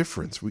makes a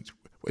difference. We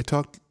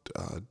talked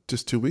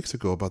just 2 weeks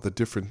ago about the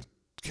different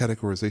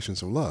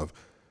categorizations of love.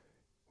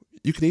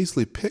 You can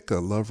easily pick a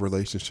love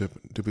relationship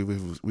to be.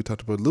 We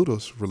talked about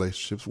Ludo's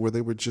relationships where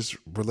they were just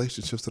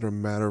relationships that are a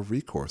matter of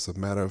recourse, a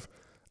matter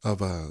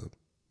of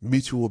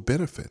mutual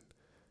benefit,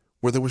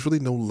 where there was really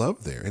no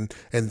love there.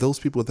 And those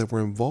people that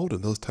were involved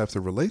in those types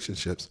of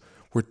relationships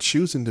were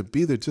choosing to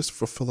be there just to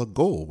fulfill a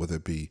goal, whether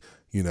it be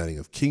uniting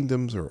of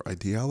kingdoms or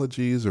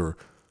ideologies, or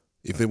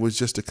if it was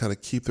just to kind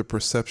of keep the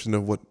perception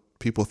of what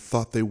people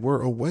thought they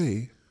were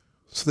away.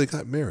 So they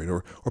got married,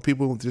 or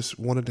people just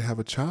wanted to have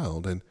a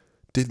child and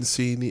didn't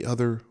see any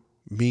other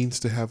means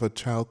to have a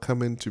child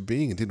come into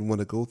being and didn't want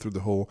to go through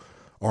the whole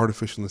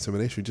artificial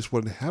insemination, just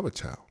wanted to have a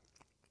child.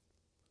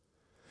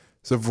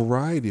 It's a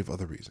variety of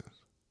other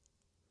reasons.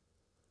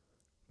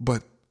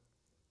 But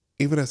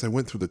even as I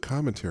went through the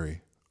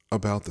commentary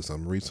about this,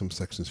 I'm going to read some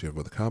sections here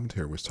where the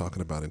commentary was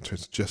talking about in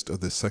terms just of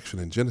this section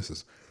in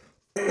Genesis.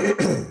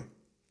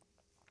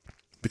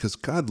 Because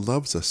God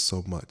loves us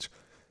so much.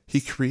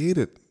 He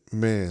created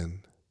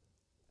man.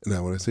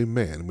 Now, when I say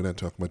man, we're not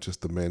talking about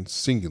just the man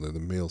singular, the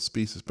male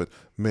species, but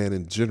man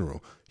in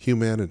general,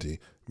 humanity,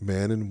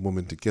 man and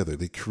woman together.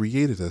 They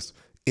created us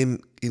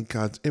in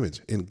God's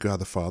image, in God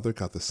the Father,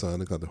 God the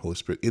Son, and God the Holy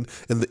Spirit, in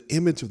the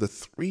image of the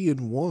three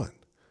in one.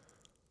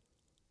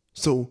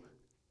 So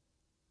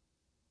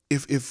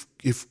if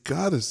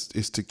God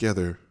is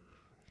together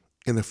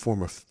in the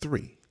form of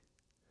three,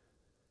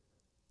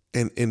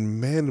 and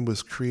man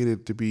was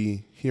created to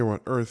be here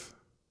on earth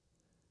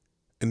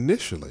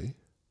initially,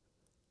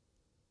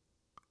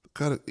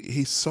 God,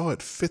 He saw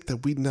it fit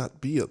that we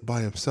not be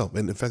by Himself.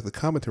 And in fact, the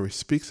commentary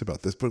speaks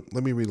about this, but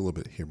let me read a little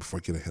bit here before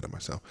I get ahead of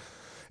myself.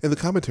 And the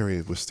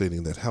commentary was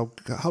stating that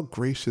how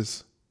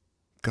gracious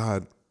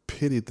God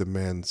pitied the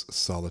man's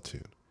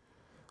solitude.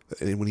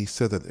 And when He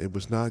said that it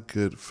was not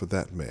good for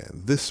that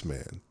man, this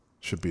man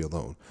should be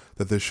alone,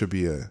 that there should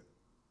be an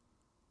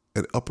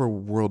upper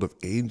world of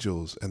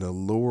angels and a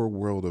lower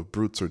world of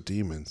brutes or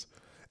demons,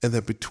 and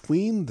that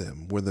between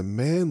them, where the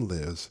man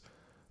lives,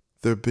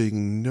 there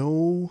being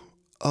no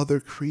other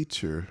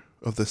creature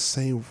of the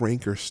same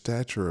rank or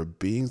stature or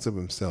beings of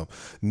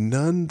himself,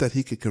 none that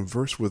he could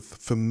converse with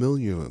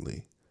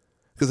familiarly.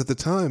 Because at the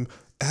time,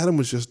 Adam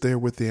was just there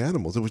with the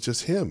animals. It was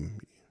just him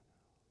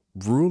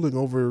ruling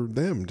over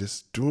them,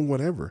 just doing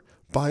whatever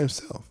by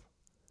himself.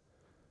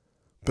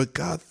 But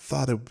God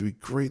thought it would be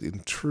great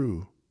and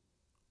true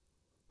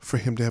for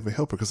him to have a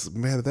helper, because the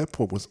man at that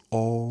point was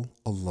all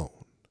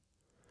alone.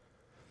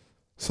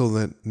 So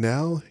that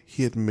now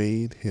He had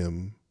made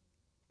him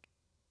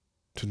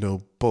to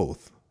know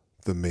both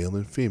the male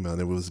and female,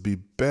 and it would be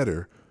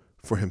better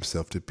for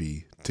himself to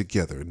be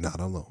together,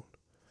 not alone.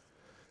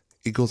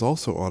 It goes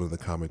also on in the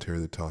commentary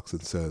that talks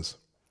and says,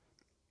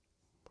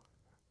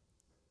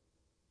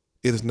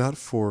 it is not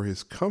for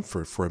his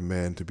comfort for a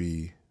man to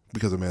be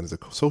because a man is a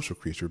social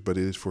creature, but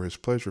it is for his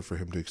pleasure for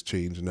him to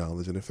exchange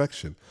knowledge and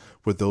affection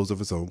with those of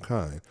his own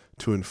kind,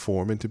 to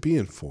inform and to be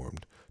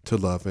informed, to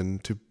love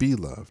and to be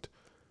loved.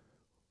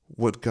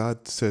 What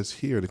God says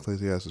here in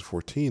Ecclesiastes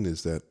 14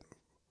 is that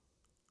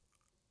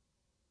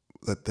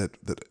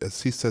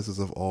as he says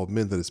of all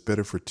men, that it's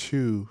better for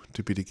two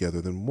to be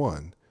together than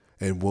one,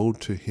 and woe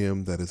to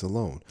him that is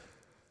alone.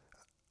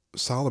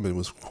 Solomon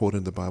was quoted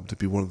in the Bible to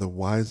be one of the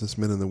wisest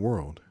men in the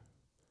world.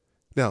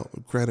 Now,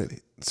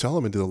 granted,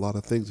 Solomon did a lot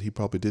of things that he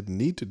probably didn't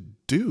need to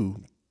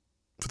do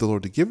for the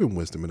Lord to give him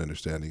wisdom and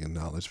understanding and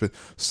knowledge, but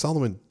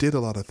Solomon did a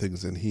lot of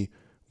things, and he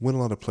went a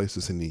lot of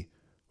places, and he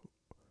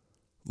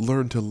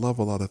learned to love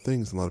a lot of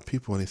things, a lot of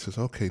people, and he says,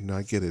 okay, now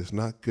I get it. It's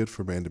not good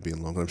for man to be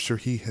alone. And I'm sure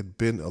he had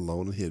been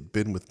alone, and he had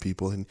been with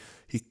people, and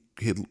he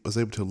was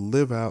able to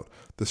live out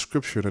the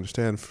scripture and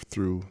understand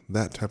through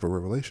that type of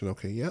revelation,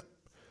 okay, yep,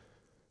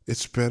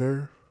 it's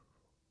better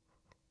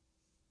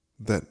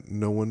that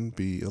no one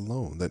be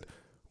alone, that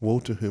woe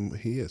to him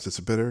he is. It's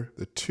better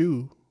that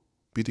two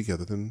be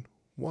together than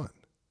one.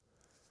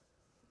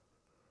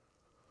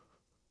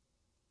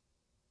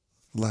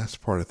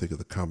 Last part, I think, of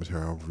the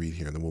commentary I'll read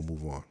here, and then we'll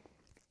move on.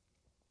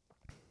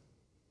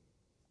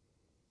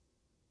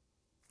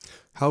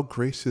 How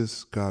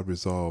gracious God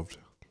resolved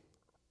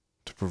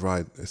to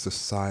provide a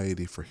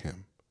society for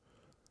him.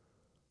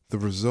 The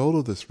result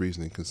of this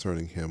reasoning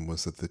concerning him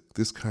was that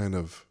this kind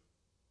of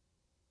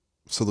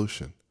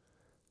solution,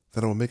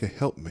 that I will make a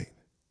helpmate,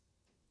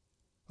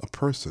 a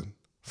person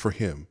for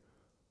him,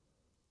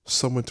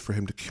 someone for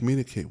him to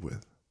communicate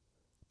with,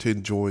 to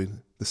enjoy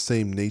the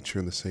same nature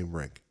and the same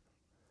rank.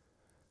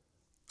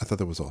 I thought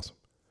that was awesome.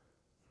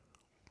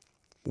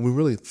 When we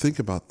really think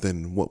about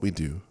then what we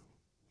do,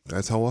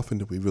 guys, how often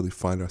do we really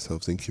find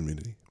ourselves in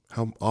community?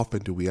 How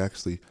often do we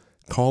actually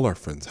call our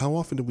friends? How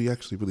often do we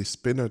actually really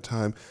spend our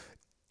time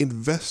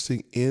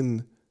investing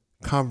in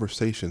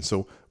conversation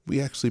so we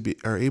actually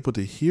are able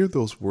to hear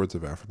those words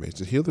of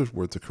affirmation, hear those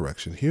words of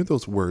correction, hear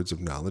those words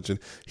of knowledge, and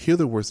hear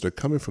the words that are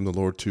coming from the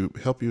Lord to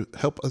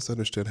help us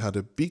understand how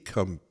to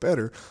become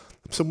better.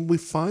 So when we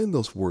find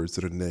those words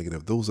that are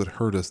negative, those that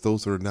hurt us,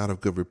 those that are not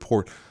of good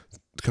report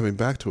coming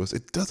back to us,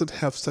 it doesn't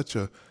have such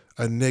a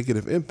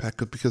negative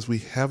impact because we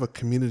have a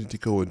community to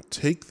go and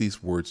take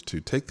these words to,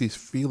 take these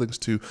feelings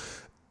to,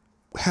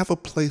 have a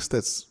place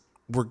that's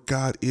where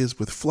God is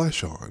with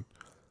flesh on,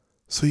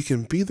 so he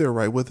can be there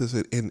right with us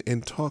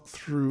and talk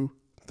through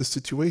the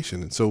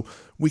situation. And so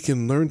we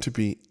can learn to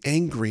be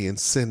angry and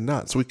sin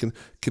not, so we can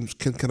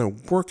kind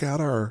of work out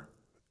our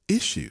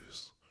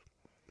issues.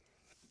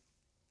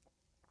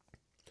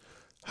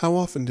 How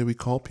often do we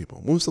call people?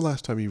 When was the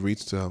last time you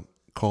reached out,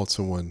 called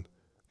someone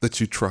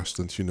that you trust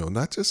and you know,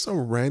 not just some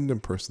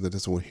random person that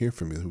doesn't want to hear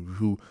from you,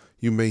 who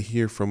you may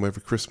hear from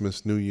every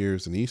Christmas, New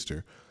Year's, and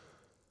Easter?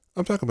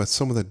 I'm talking about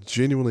someone that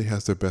genuinely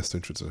has their best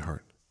interests at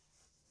heart.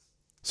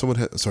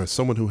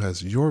 Someone who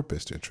has your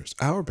best interest,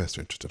 our best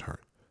interest at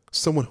heart.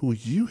 Someone who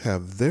you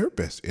have their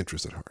best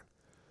interest at heart.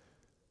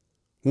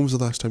 When was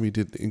the last time you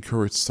did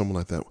encourage someone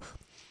like that?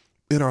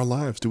 In our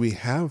lives, do we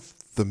have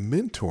the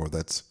mentor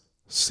that's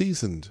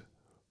seasoned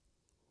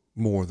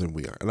more than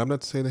we are? And I'm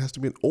not saying it has to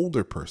be an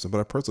older person, but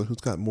a person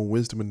who's got more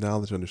wisdom and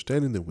knowledge and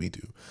understanding than we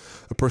do.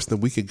 A person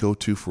that we can go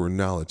to for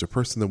knowledge, a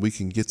person that we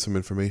can get some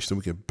information,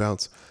 we can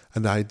bounce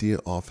an idea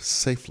off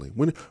safely.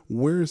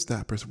 Where is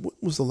that person? When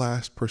was the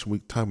last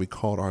time we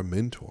called our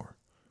mentor?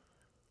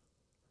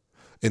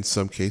 In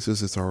some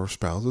cases, it's our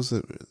spouses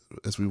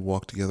as we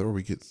walk together, or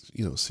we get,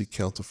 seek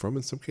counsel from.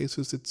 In some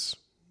cases, it's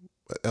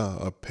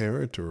a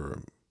parent or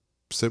a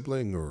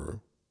sibling or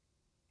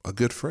a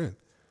good friend.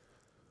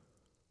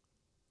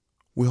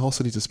 We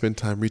also need to spend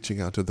time reaching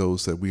out to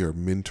those that we are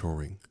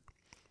mentoring,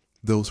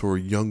 those who are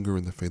younger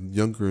in the faith,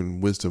 younger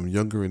in wisdom,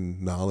 younger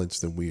in knowledge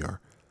than we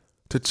are,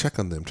 to check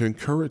on them, to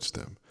encourage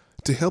them,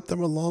 to help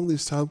them along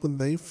these times when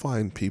they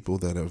find people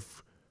that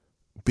have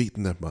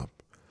beaten them up.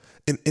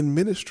 In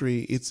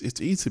ministry, it's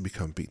easy to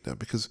become beaten up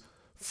because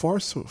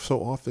so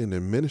often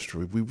in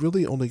ministry, we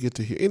really only get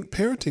to hear, in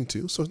parenting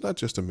too, so it's not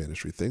just a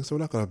ministry thing, so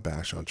we're not going to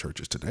bash on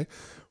churches today.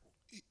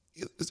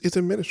 It's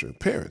in ministry,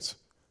 parents.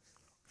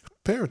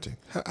 Parenting.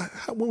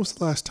 When was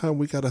the last time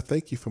we got a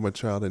thank you from a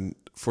child and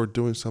for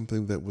doing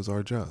something that was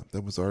our job,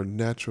 that was our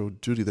natural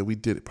duty, that we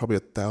did it probably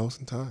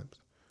 1,000 times?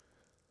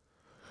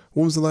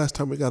 When was the last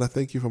time we got a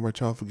thank you from our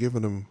child for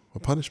giving them a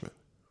punishment,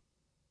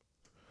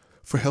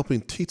 for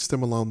helping teach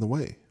them along the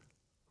way?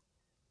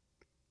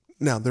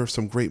 Now, there are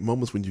some great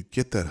moments when you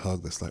get that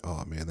hug that's like,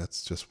 oh man,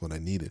 that's just what I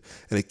needed.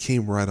 And it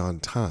came right on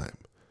time.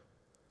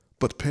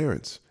 But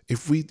parents,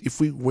 if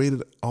we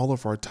waited all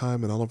of our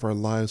time and all of our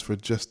lives for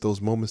just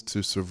those moments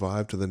to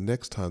survive to the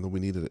next time that we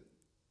needed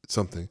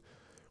something,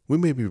 we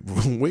may be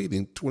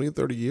waiting 20,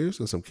 30 years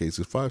in some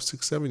cases, 5,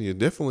 6, 7 years,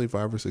 definitely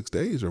 5 or 6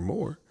 days or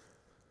more.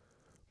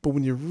 But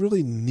when you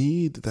really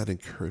need that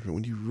encouragement,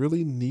 when you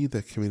really need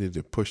that community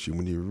to push you,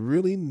 when you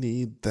really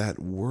need that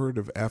word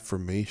of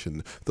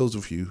affirmation, those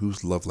of you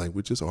whose love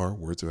languages are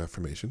words of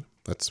affirmation,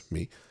 that's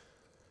me,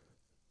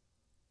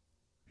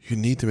 you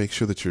need to make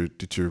sure that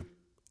you're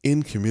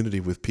in community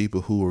with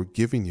people who are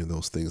giving you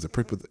those things,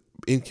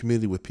 in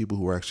community with people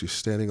who are actually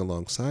standing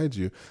alongside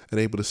you and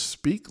able to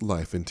speak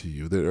life into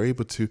you, that are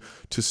able to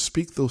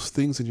speak those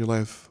things in your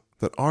life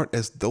that aren't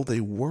as though they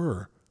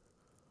were.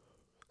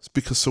 It's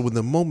because so in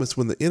the moments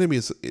when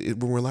when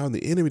we're allowing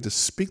the enemy to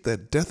speak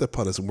that death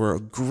upon us, and we're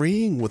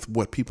agreeing with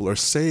what people are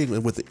saying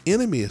and what the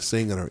enemy is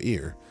saying in our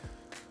ear,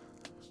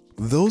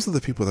 those are the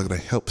people that are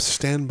going to help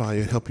stand by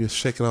you and help you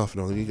shake it off.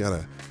 You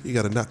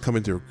gotta not come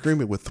into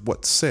agreement with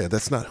what's said.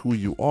 That's not who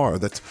you are.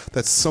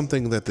 That's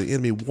something that the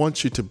enemy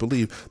wants you to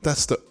believe.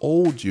 That's the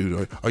old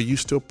you. Are you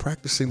still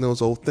practicing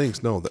those old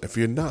things? No. If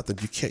you're not, then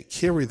you can't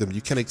carry them.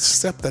 You can't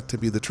accept that to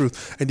be the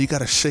truth, and you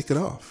got to shake it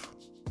off.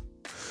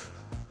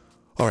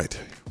 All right.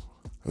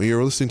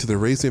 You're listening to the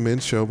Raising Men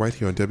Show right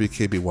here on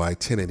WKBY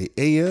 1080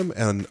 AM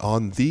and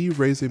on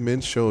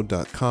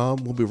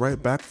theraisingmenshow.com. We'll be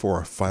right back for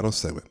our final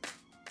segment.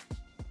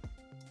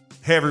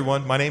 Hey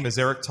everyone, my name is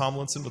Eric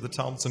Tomlinson with the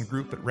Tomlinson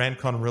Group at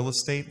Rancon Real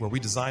Estate, where we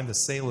design the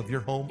sale of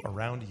your home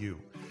around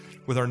you.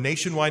 With our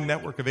nationwide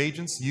network of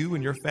agents, you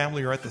and your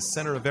family are at the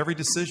center of every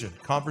decision,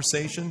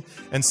 conversation,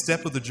 and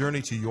step of the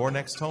journey to your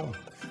next home.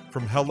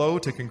 From hello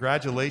to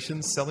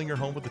congratulations, selling your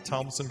home with the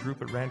Tomlinson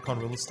Group at Rancon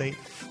Real Estate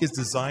is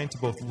designed to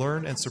both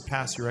learn and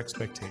surpass your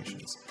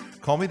expectations.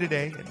 Call me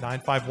today at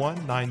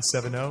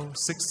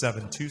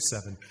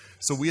 951-970-6727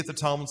 so we at the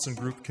Tomlinson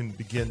Group can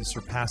begin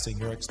surpassing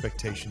your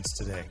expectations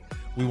today.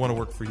 We want to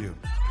work for you.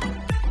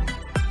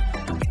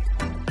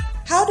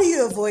 How do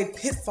you avoid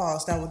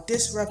pitfalls that will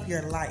disrupt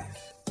your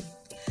life?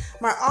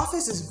 My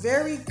office is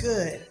very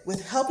good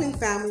with helping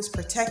families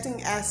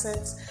protecting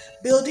assets,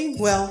 building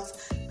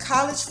wealth,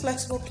 college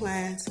flexible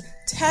plans,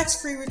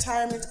 tax-free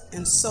retirement,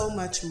 and so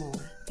much more.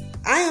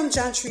 I am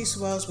John Treese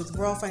Wells with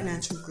World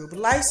Financial Group,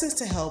 licensed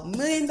to help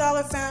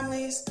million-dollar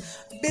families,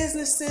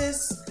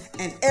 businesses,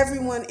 and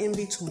everyone in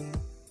between.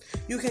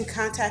 You can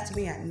contact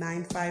me at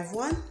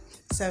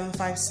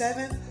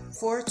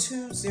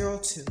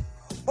 951-757-4202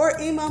 or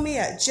email me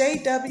at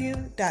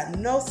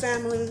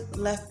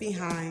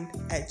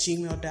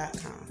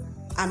jw.nofamilyleftbehind@gmail.com.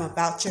 I'm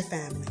about your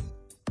family.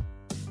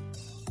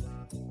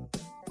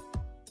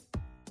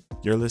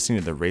 You're listening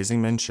to the Raising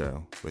Men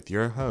Show with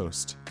your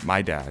host,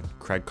 my dad,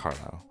 Craig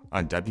Carlisle,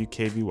 on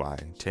WKBY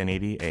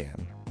 1080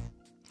 AM.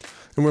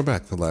 And we're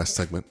back, the last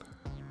segment.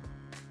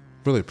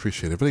 Really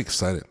appreciate it. Really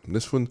excited.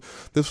 This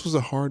was a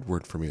hard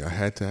word for me. I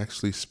had to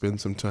actually spend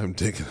some time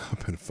digging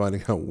up and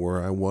finding out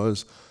where I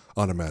was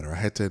on a matter. I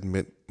had to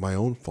admit my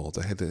own faults.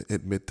 I had to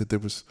admit that there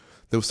was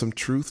some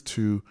truth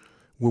to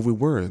where we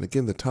were. And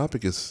again, the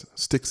topic is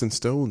sticks and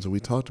stones. And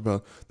we talked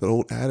about that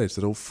old adage,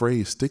 that old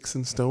phrase, sticks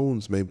and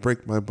stones may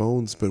break my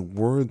bones, but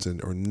words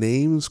or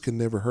names can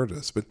never hurt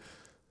us. But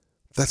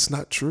that's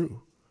not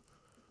true.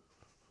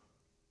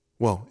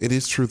 Well, it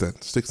is true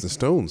that sticks and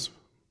stones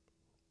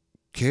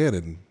can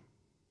and,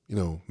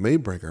 may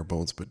break our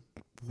bones, but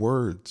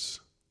words,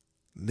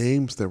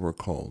 names that were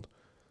called,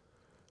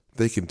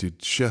 they can do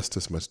just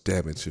as much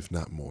damage, if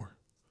not more.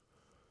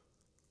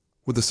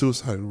 With the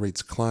suicide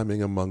rates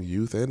climbing among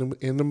youth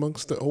and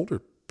amongst the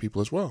older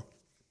people as well.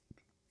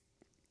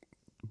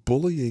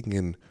 Bullying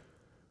and,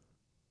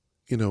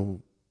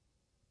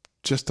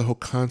 just the whole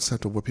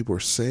concept of what people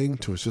are saying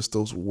to us, just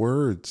those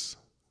words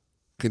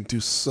can do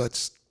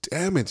such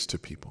damage to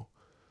people.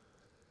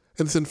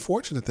 And it's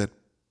unfortunate that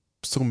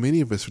so many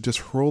of us would just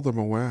hurl the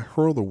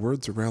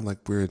words around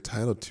like we're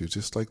entitled to,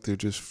 just like they're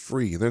just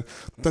free. They're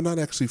not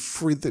actually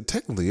free. They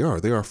technically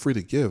are. They are free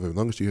to give as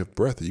long as you have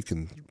breath. You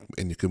can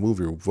move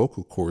your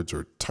vocal cords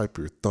or type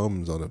your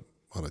thumbs on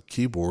a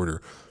keyboard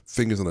or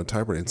fingers on a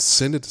typewriter and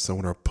send it to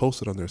someone or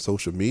post it on their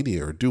social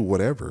media or do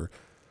whatever.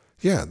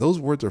 Yeah,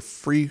 those words are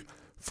free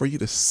for you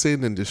to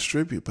send and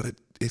distribute, but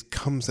it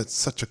comes at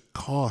such a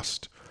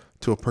cost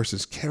to a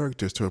person's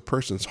characters, to a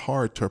person's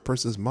heart, to a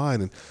person's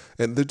mind,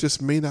 and there just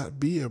may not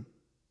be a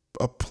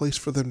place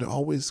for them to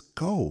always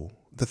go,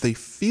 that they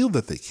feel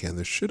that they can.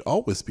 There should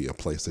always be a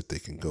place that they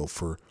can go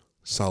for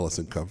solace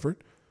and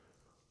comfort.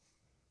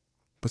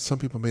 But some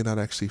people may not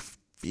actually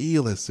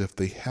feel as if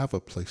they have a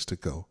place to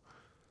go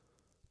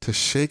to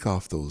shake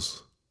off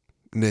those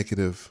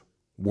negative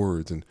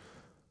words, and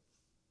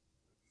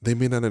they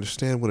may not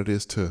understand what it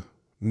is to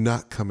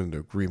not come into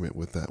agreement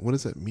with that. What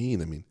does that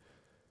mean?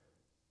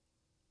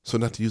 So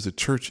not to use a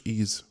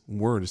church-ease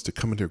word is to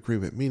come into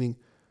agreement, meaning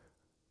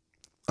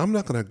I'm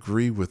not going to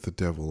agree with the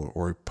devil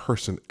or a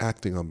person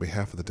acting on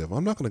behalf of the devil.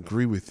 I'm not going to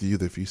agree with you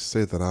that if you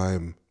say that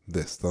I'm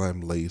this, that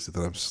I'm lazy, that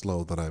I'm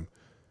slow, that I'm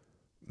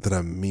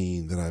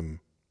mean, that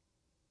I'm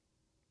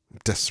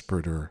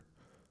desperate, or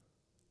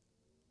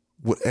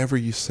whatever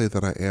you say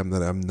that I am,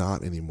 that I'm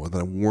not anymore,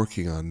 that I'm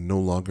working on no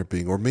longer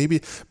being. Or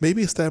maybe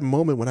it's that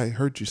moment when I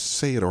heard you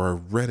say it or I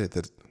read it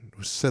that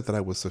said that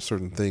I was a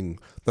certain thing,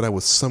 that I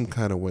was some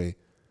kind of way,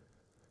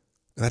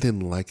 and I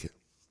didn't like it.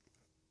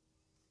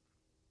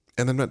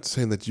 And I'm not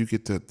saying that you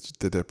get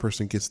that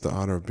person gets the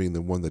honor of being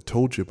the one that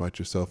told you about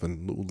yourself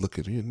and look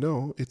at you.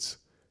 No, it's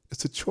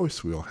a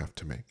choice we all have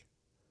to make.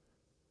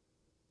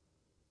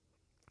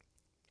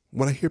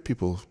 When I hear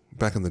people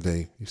back in the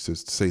day used to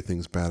say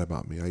things bad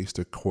about me, I used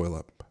to coil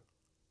up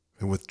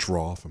and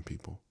withdraw from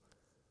people.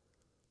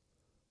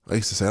 I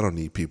used to say, I don't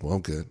need people,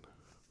 I'm good.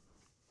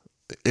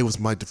 It was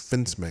my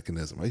defense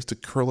mechanism. I used to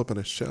curl up in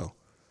a shell.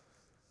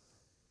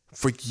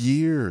 For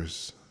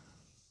years,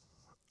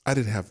 I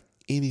didn't have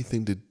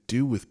anything to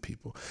do with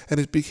people. And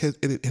it's because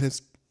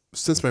it's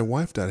since my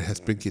wife died, it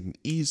has been getting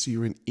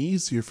easier and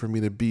easier for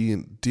me to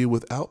deal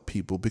without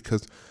people,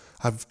 because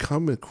I've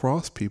come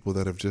across people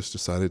that have just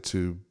decided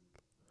to,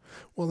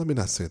 well, let me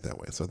not say it that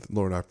way. So,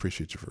 Lord, I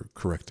appreciate you for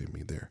correcting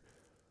me there.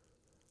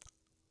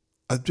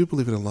 I do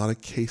believe in a lot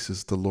of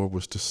cases the Lord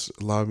was just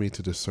allowing me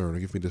to discern, or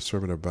give me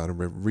discernment about him,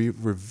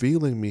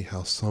 revealing me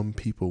how some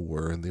people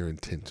were and their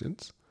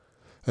intentions,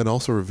 and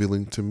also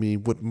revealing to me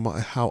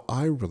how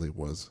I really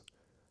was,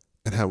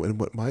 and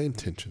what my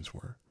intentions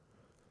were.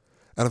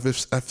 And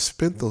I've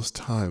spent those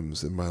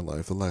times in my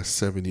life, the last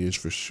 7 years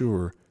for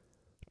sure,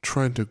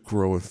 trying to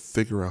grow and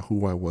figure out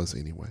who I was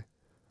anyway.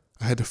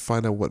 I had to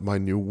find out what my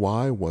new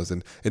why was,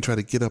 and try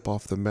to get up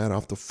off the mat,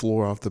 off the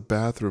floor, off the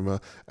bathroom,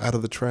 out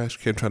of the trash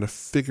can, trying to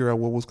figure out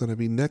what was going to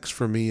be next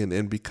for me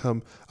and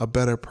become a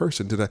better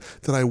person. Did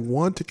I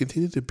want to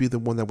continue to be the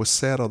one that was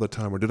sad all the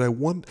time, or did I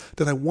want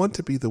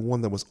to be the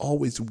one that was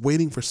always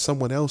waiting for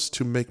someone else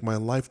to make my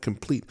life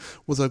complete?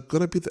 Was I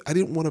going to be I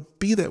didn't want to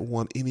be that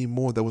one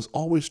anymore that was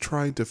always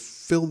trying to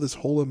fill this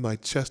hole in my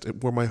chest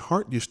where my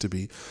heart used to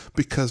be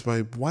because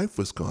my wife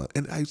was gone.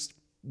 And I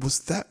was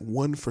that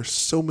one for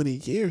so many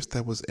years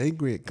that was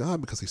angry at God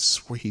because he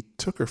swore he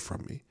took her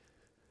from me.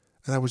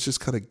 And I was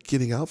just kind of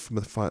getting out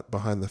from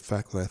behind the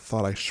fact that I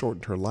thought I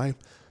shortened her life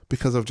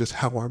because of just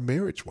how our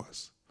marriage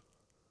was.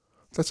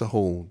 That's a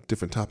whole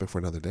different topic for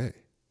another day.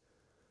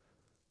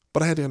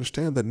 But I had to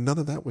understand that none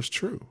of that was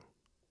true.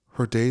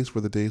 Her days were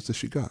the days that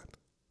she got.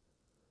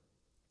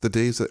 The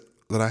days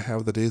that I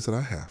have, the days that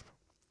I have.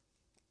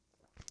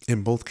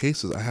 In both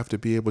cases, I have to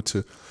be able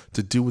to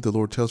do what the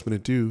Lord tells me to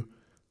do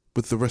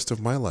with the rest of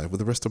my life, with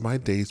the rest of my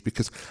days,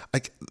 because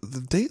I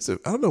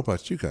don't know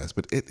about you guys,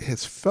 but it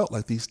has felt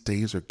like these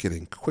days are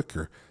getting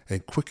quicker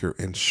and quicker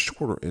and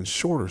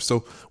shorter.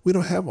 So we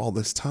don't have all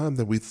this time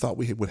that we thought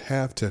we would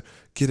have to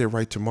get it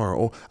right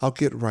tomorrow. Oh, I'll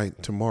get right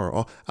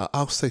tomorrow. Oh,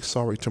 I'll say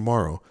sorry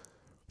tomorrow.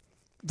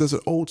 There's an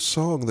old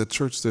song, the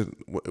church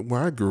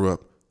where I grew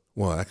up.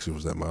 Well, actually, it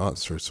was at my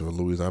aunt's church. So,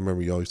 Louise, I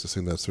remember y'all used to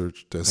sing that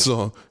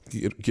song,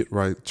 Get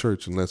Right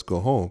Church and Let's Go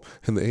Home.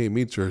 In the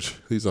AME church,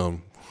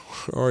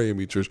 our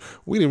AME church,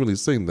 we didn't really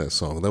sing that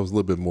song. That was a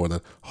little bit more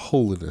the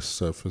holiness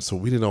stuff. And so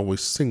we didn't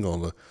always sing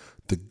all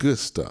the good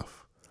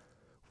stuff.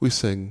 We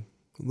sang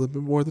a little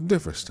bit more of the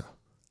different stuff.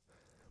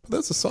 But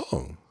that's a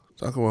song.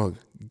 Talking about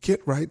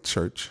get right,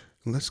 church,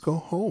 and let's go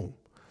home.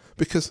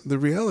 Because the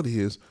reality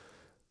is,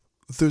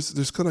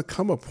 there's going to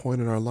come a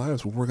point in our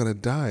lives where we're going to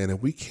die, and if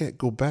we can't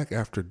go back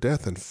after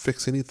death and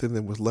fix anything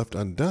that was left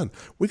undone,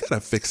 we got to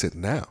fix it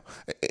now.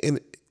 And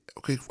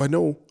okay, I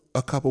know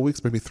a couple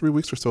weeks, maybe 3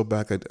 weeks or so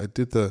back, I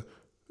did the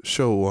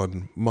show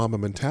on Mama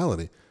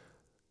Mentality.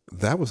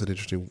 That was an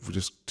interesting,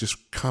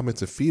 just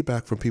comments and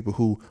feedback from people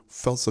who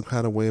felt some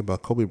kind of way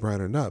about Kobe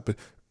Bryant or not. But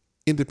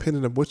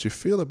independent of what you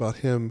feel about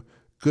him,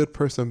 good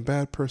person,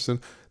 bad person,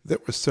 there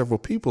were several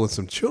people and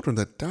some children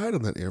that died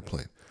on that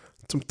airplane.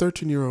 Some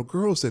 13-year-old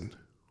girls that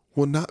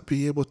will not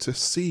be able to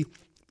see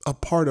a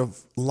part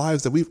of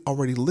lives that we've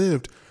already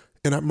lived.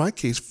 And in my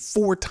case,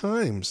 4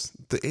 times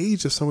the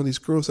age of some of these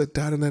girls that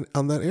died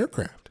on that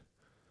aircraft.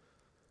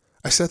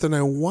 I sat there and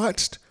I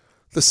watched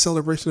the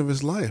celebration of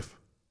his life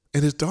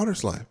and his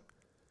daughter's life.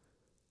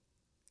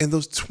 And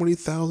those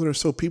 20,000 or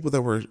so people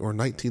that were, or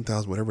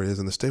 19,000, whatever it is,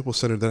 in the Staples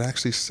Center that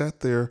actually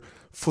sat there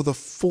for the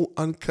full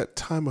uncut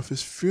time of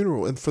his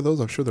funeral. And for those,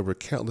 I'm sure there were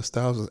countless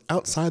thousands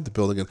outside the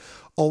building and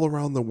all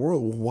around the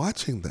world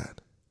watching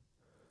that.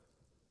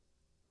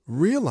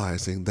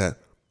 Realizing that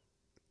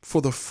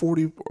for the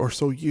 40 or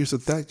so years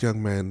that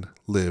young man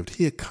lived,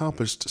 he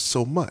accomplished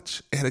so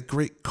much at a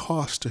great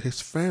cost to his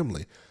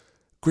family,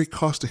 great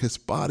cost to his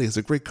body, it's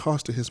a great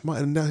cost to his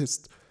mind. And now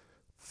this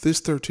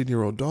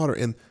 13-year-old daughter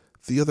and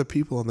the other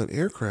people on that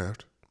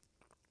aircraft,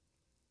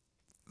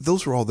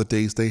 those were all the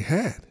days they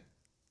had.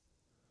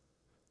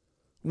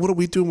 What are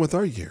we doing with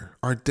our year,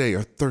 our day,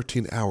 our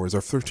 13 hours,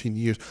 our 13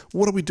 years?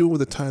 What are we doing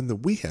with the time that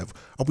we have?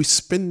 Are we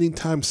spending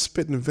time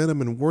spitting venom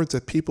and words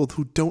at people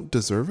who don't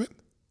deserve it?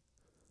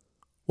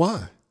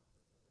 Why?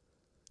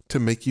 To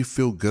make you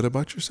feel good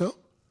about yourself?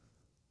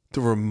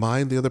 To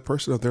remind the other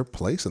person of their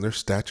place and their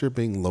stature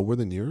being lower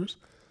than yours?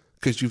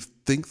 Because you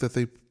think that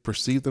they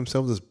perceive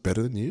themselves as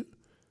better than you?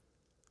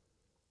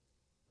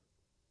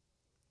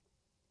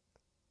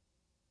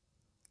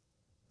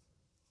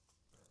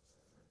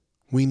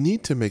 We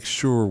need to make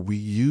sure we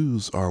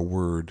use our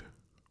word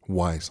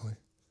wisely.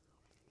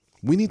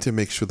 We need to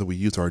make sure that we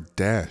use our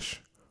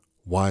dash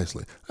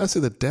wisely. I say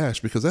the dash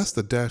because that's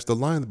the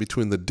line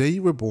between the day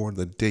you were born and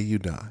the day you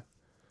die.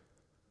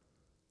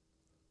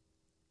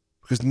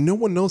 Because no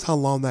one knows how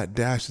long that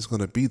dash is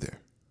going to be there.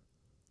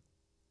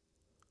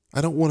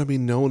 I don't want to be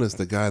known as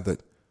the guy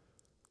that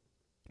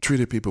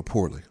treated people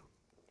poorly.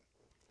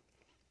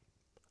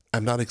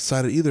 I'm not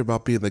excited either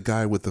about being the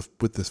guy with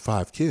his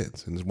 5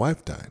 kids and his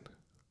wife died.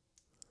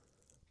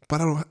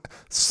 But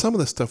some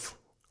of the stuff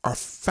are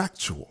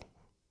factual.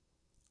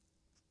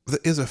 There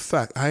is a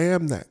fact. I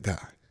am that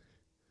guy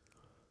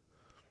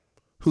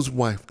whose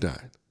wife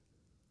died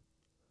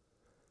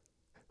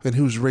and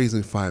who's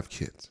raising 5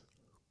 kids.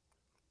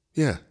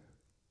 Yeah.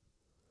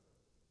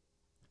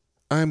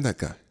 I am that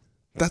guy.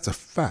 That's a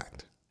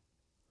fact.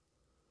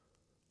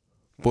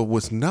 But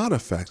what's not a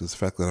fact is the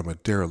fact that I'm a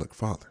derelict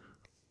father.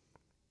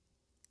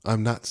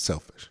 I'm not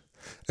selfish.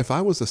 If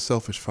I was a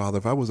selfish father,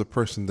 if I was a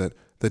person that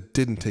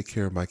didn't take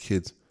care of my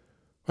kids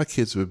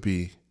would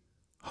be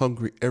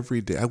hungry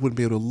every day. I wouldn't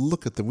be able to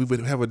look at them. We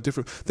would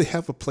have they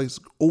have a place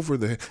over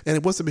there. And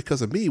it wasn't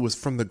because of me. It was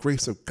from the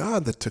grace of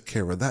God that took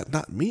care of that,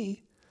 not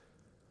me.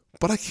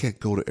 But I can't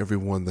go to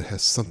everyone that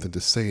has something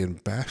to say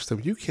and bash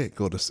them. You can't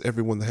go to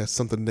everyone that has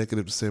something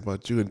negative to say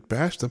about you and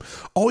bash them.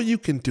 All you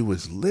can do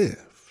is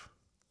live.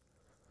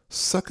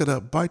 Suck it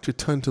up, bite your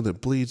tongue till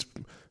it bleeds,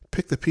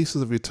 pick the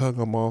pieces of your tongue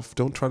off,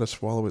 don't try to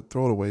swallow it,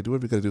 throw it away, do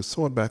whatever you got to do,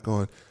 sew it back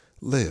on,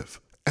 live.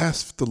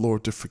 Ask the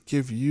Lord to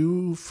forgive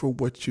you for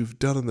what you've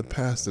done in the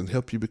past and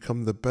help you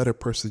become the better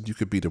person you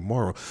could be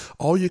tomorrow.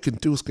 All you can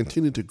do is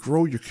continue to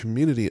grow your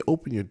community and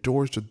open your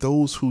doors to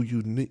those who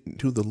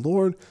the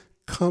Lord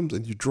comes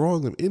and you draw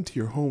them into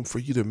your home for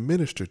you to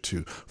minister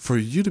to, for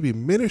you to be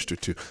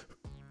ministered to.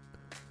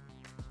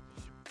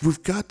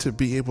 We've got to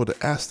be able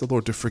to ask the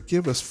Lord to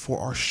forgive us for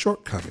our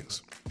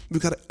shortcomings.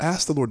 We've got to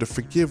ask the Lord to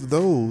forgive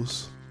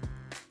those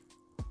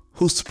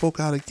who spoke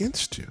out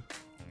against you.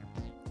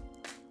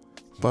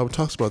 The Bible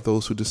talks about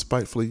those who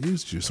despitefully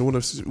used you. So we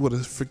want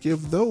to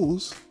forgive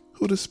those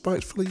who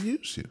despitefully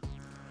used you.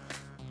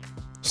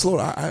 So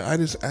Lord, I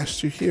just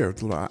asked you here,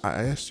 Lord,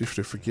 I asked you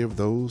to forgive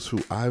those who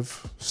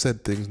I've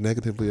said things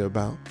negatively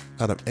about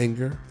out of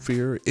anger,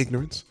 fear,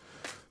 ignorance.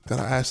 God,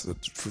 I ask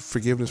for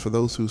forgiveness for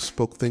those who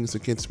spoke things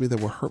against me that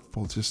were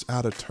hurtful, just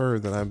out of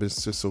turn, that I've been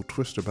just so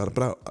twisted about it.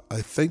 But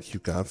I thank you,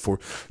 God, for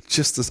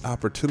just this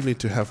opportunity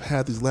to have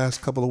had these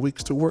last couple of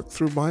weeks to work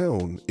through my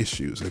own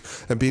issues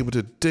and be able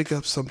to dig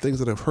up some things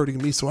that are hurting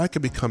me so I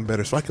can become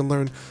better, so I can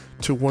learn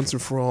to once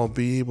and for all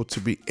be able to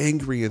be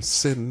angry and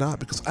sin not,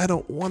 because I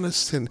don't want to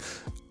sin.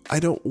 I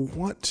don't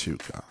want to,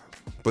 God.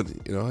 But,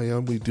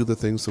 we do the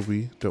things that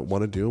we don't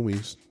want to do, and we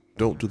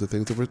don't do the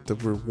things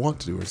that we want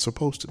to do or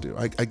supposed to do.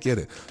 I get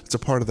it. It's a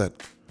part of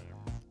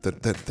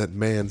that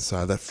man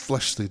side, that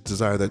fleshly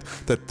desire,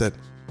 that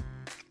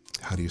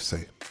how do you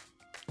say,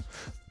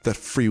 that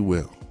free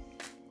will.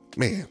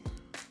 Man,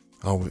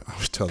 I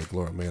was telling the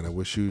Lord, man, I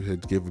wish you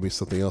had given me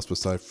something else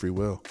besides free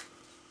will.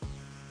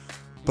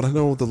 But I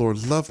know the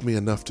Lord loved me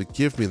enough to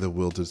give me the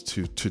will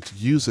to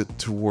use it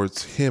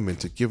towards Him and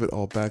to give it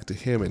all back to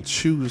Him and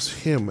choose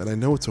Him. And I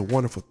know it's a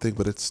wonderful thing,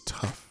 but it's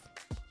tough.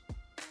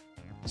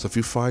 So if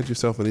you find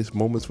yourself in these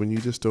moments when you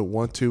just don't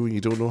want to and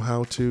you don't know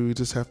how to, you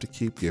just have to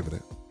keep giving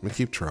it and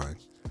keep trying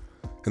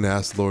and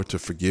ask the Lord to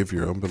forgive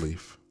your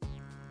unbelief.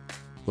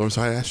 Lord,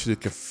 so I ask you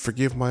to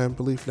forgive my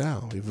unbelief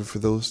now, even for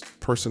those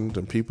persons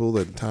and people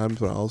that at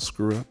times when I'll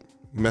screw up,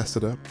 mess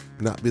it up,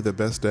 not be the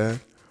best dad.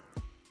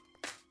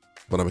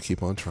 But I'm going to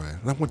keep on trying.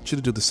 And I want you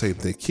to do the same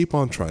thing. Keep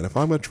on trying. If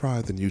I'm going to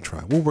try, then you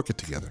try. We'll work it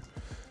together.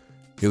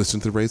 You listen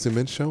to the Raising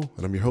Men Show,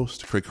 and I'm your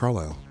host, Craig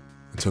Carlisle.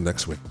 Until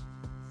next week.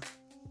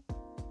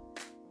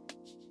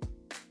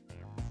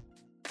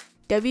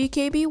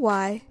 WKBY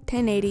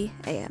 1080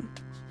 AM.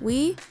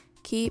 We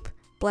keep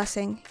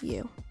blessing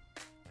you.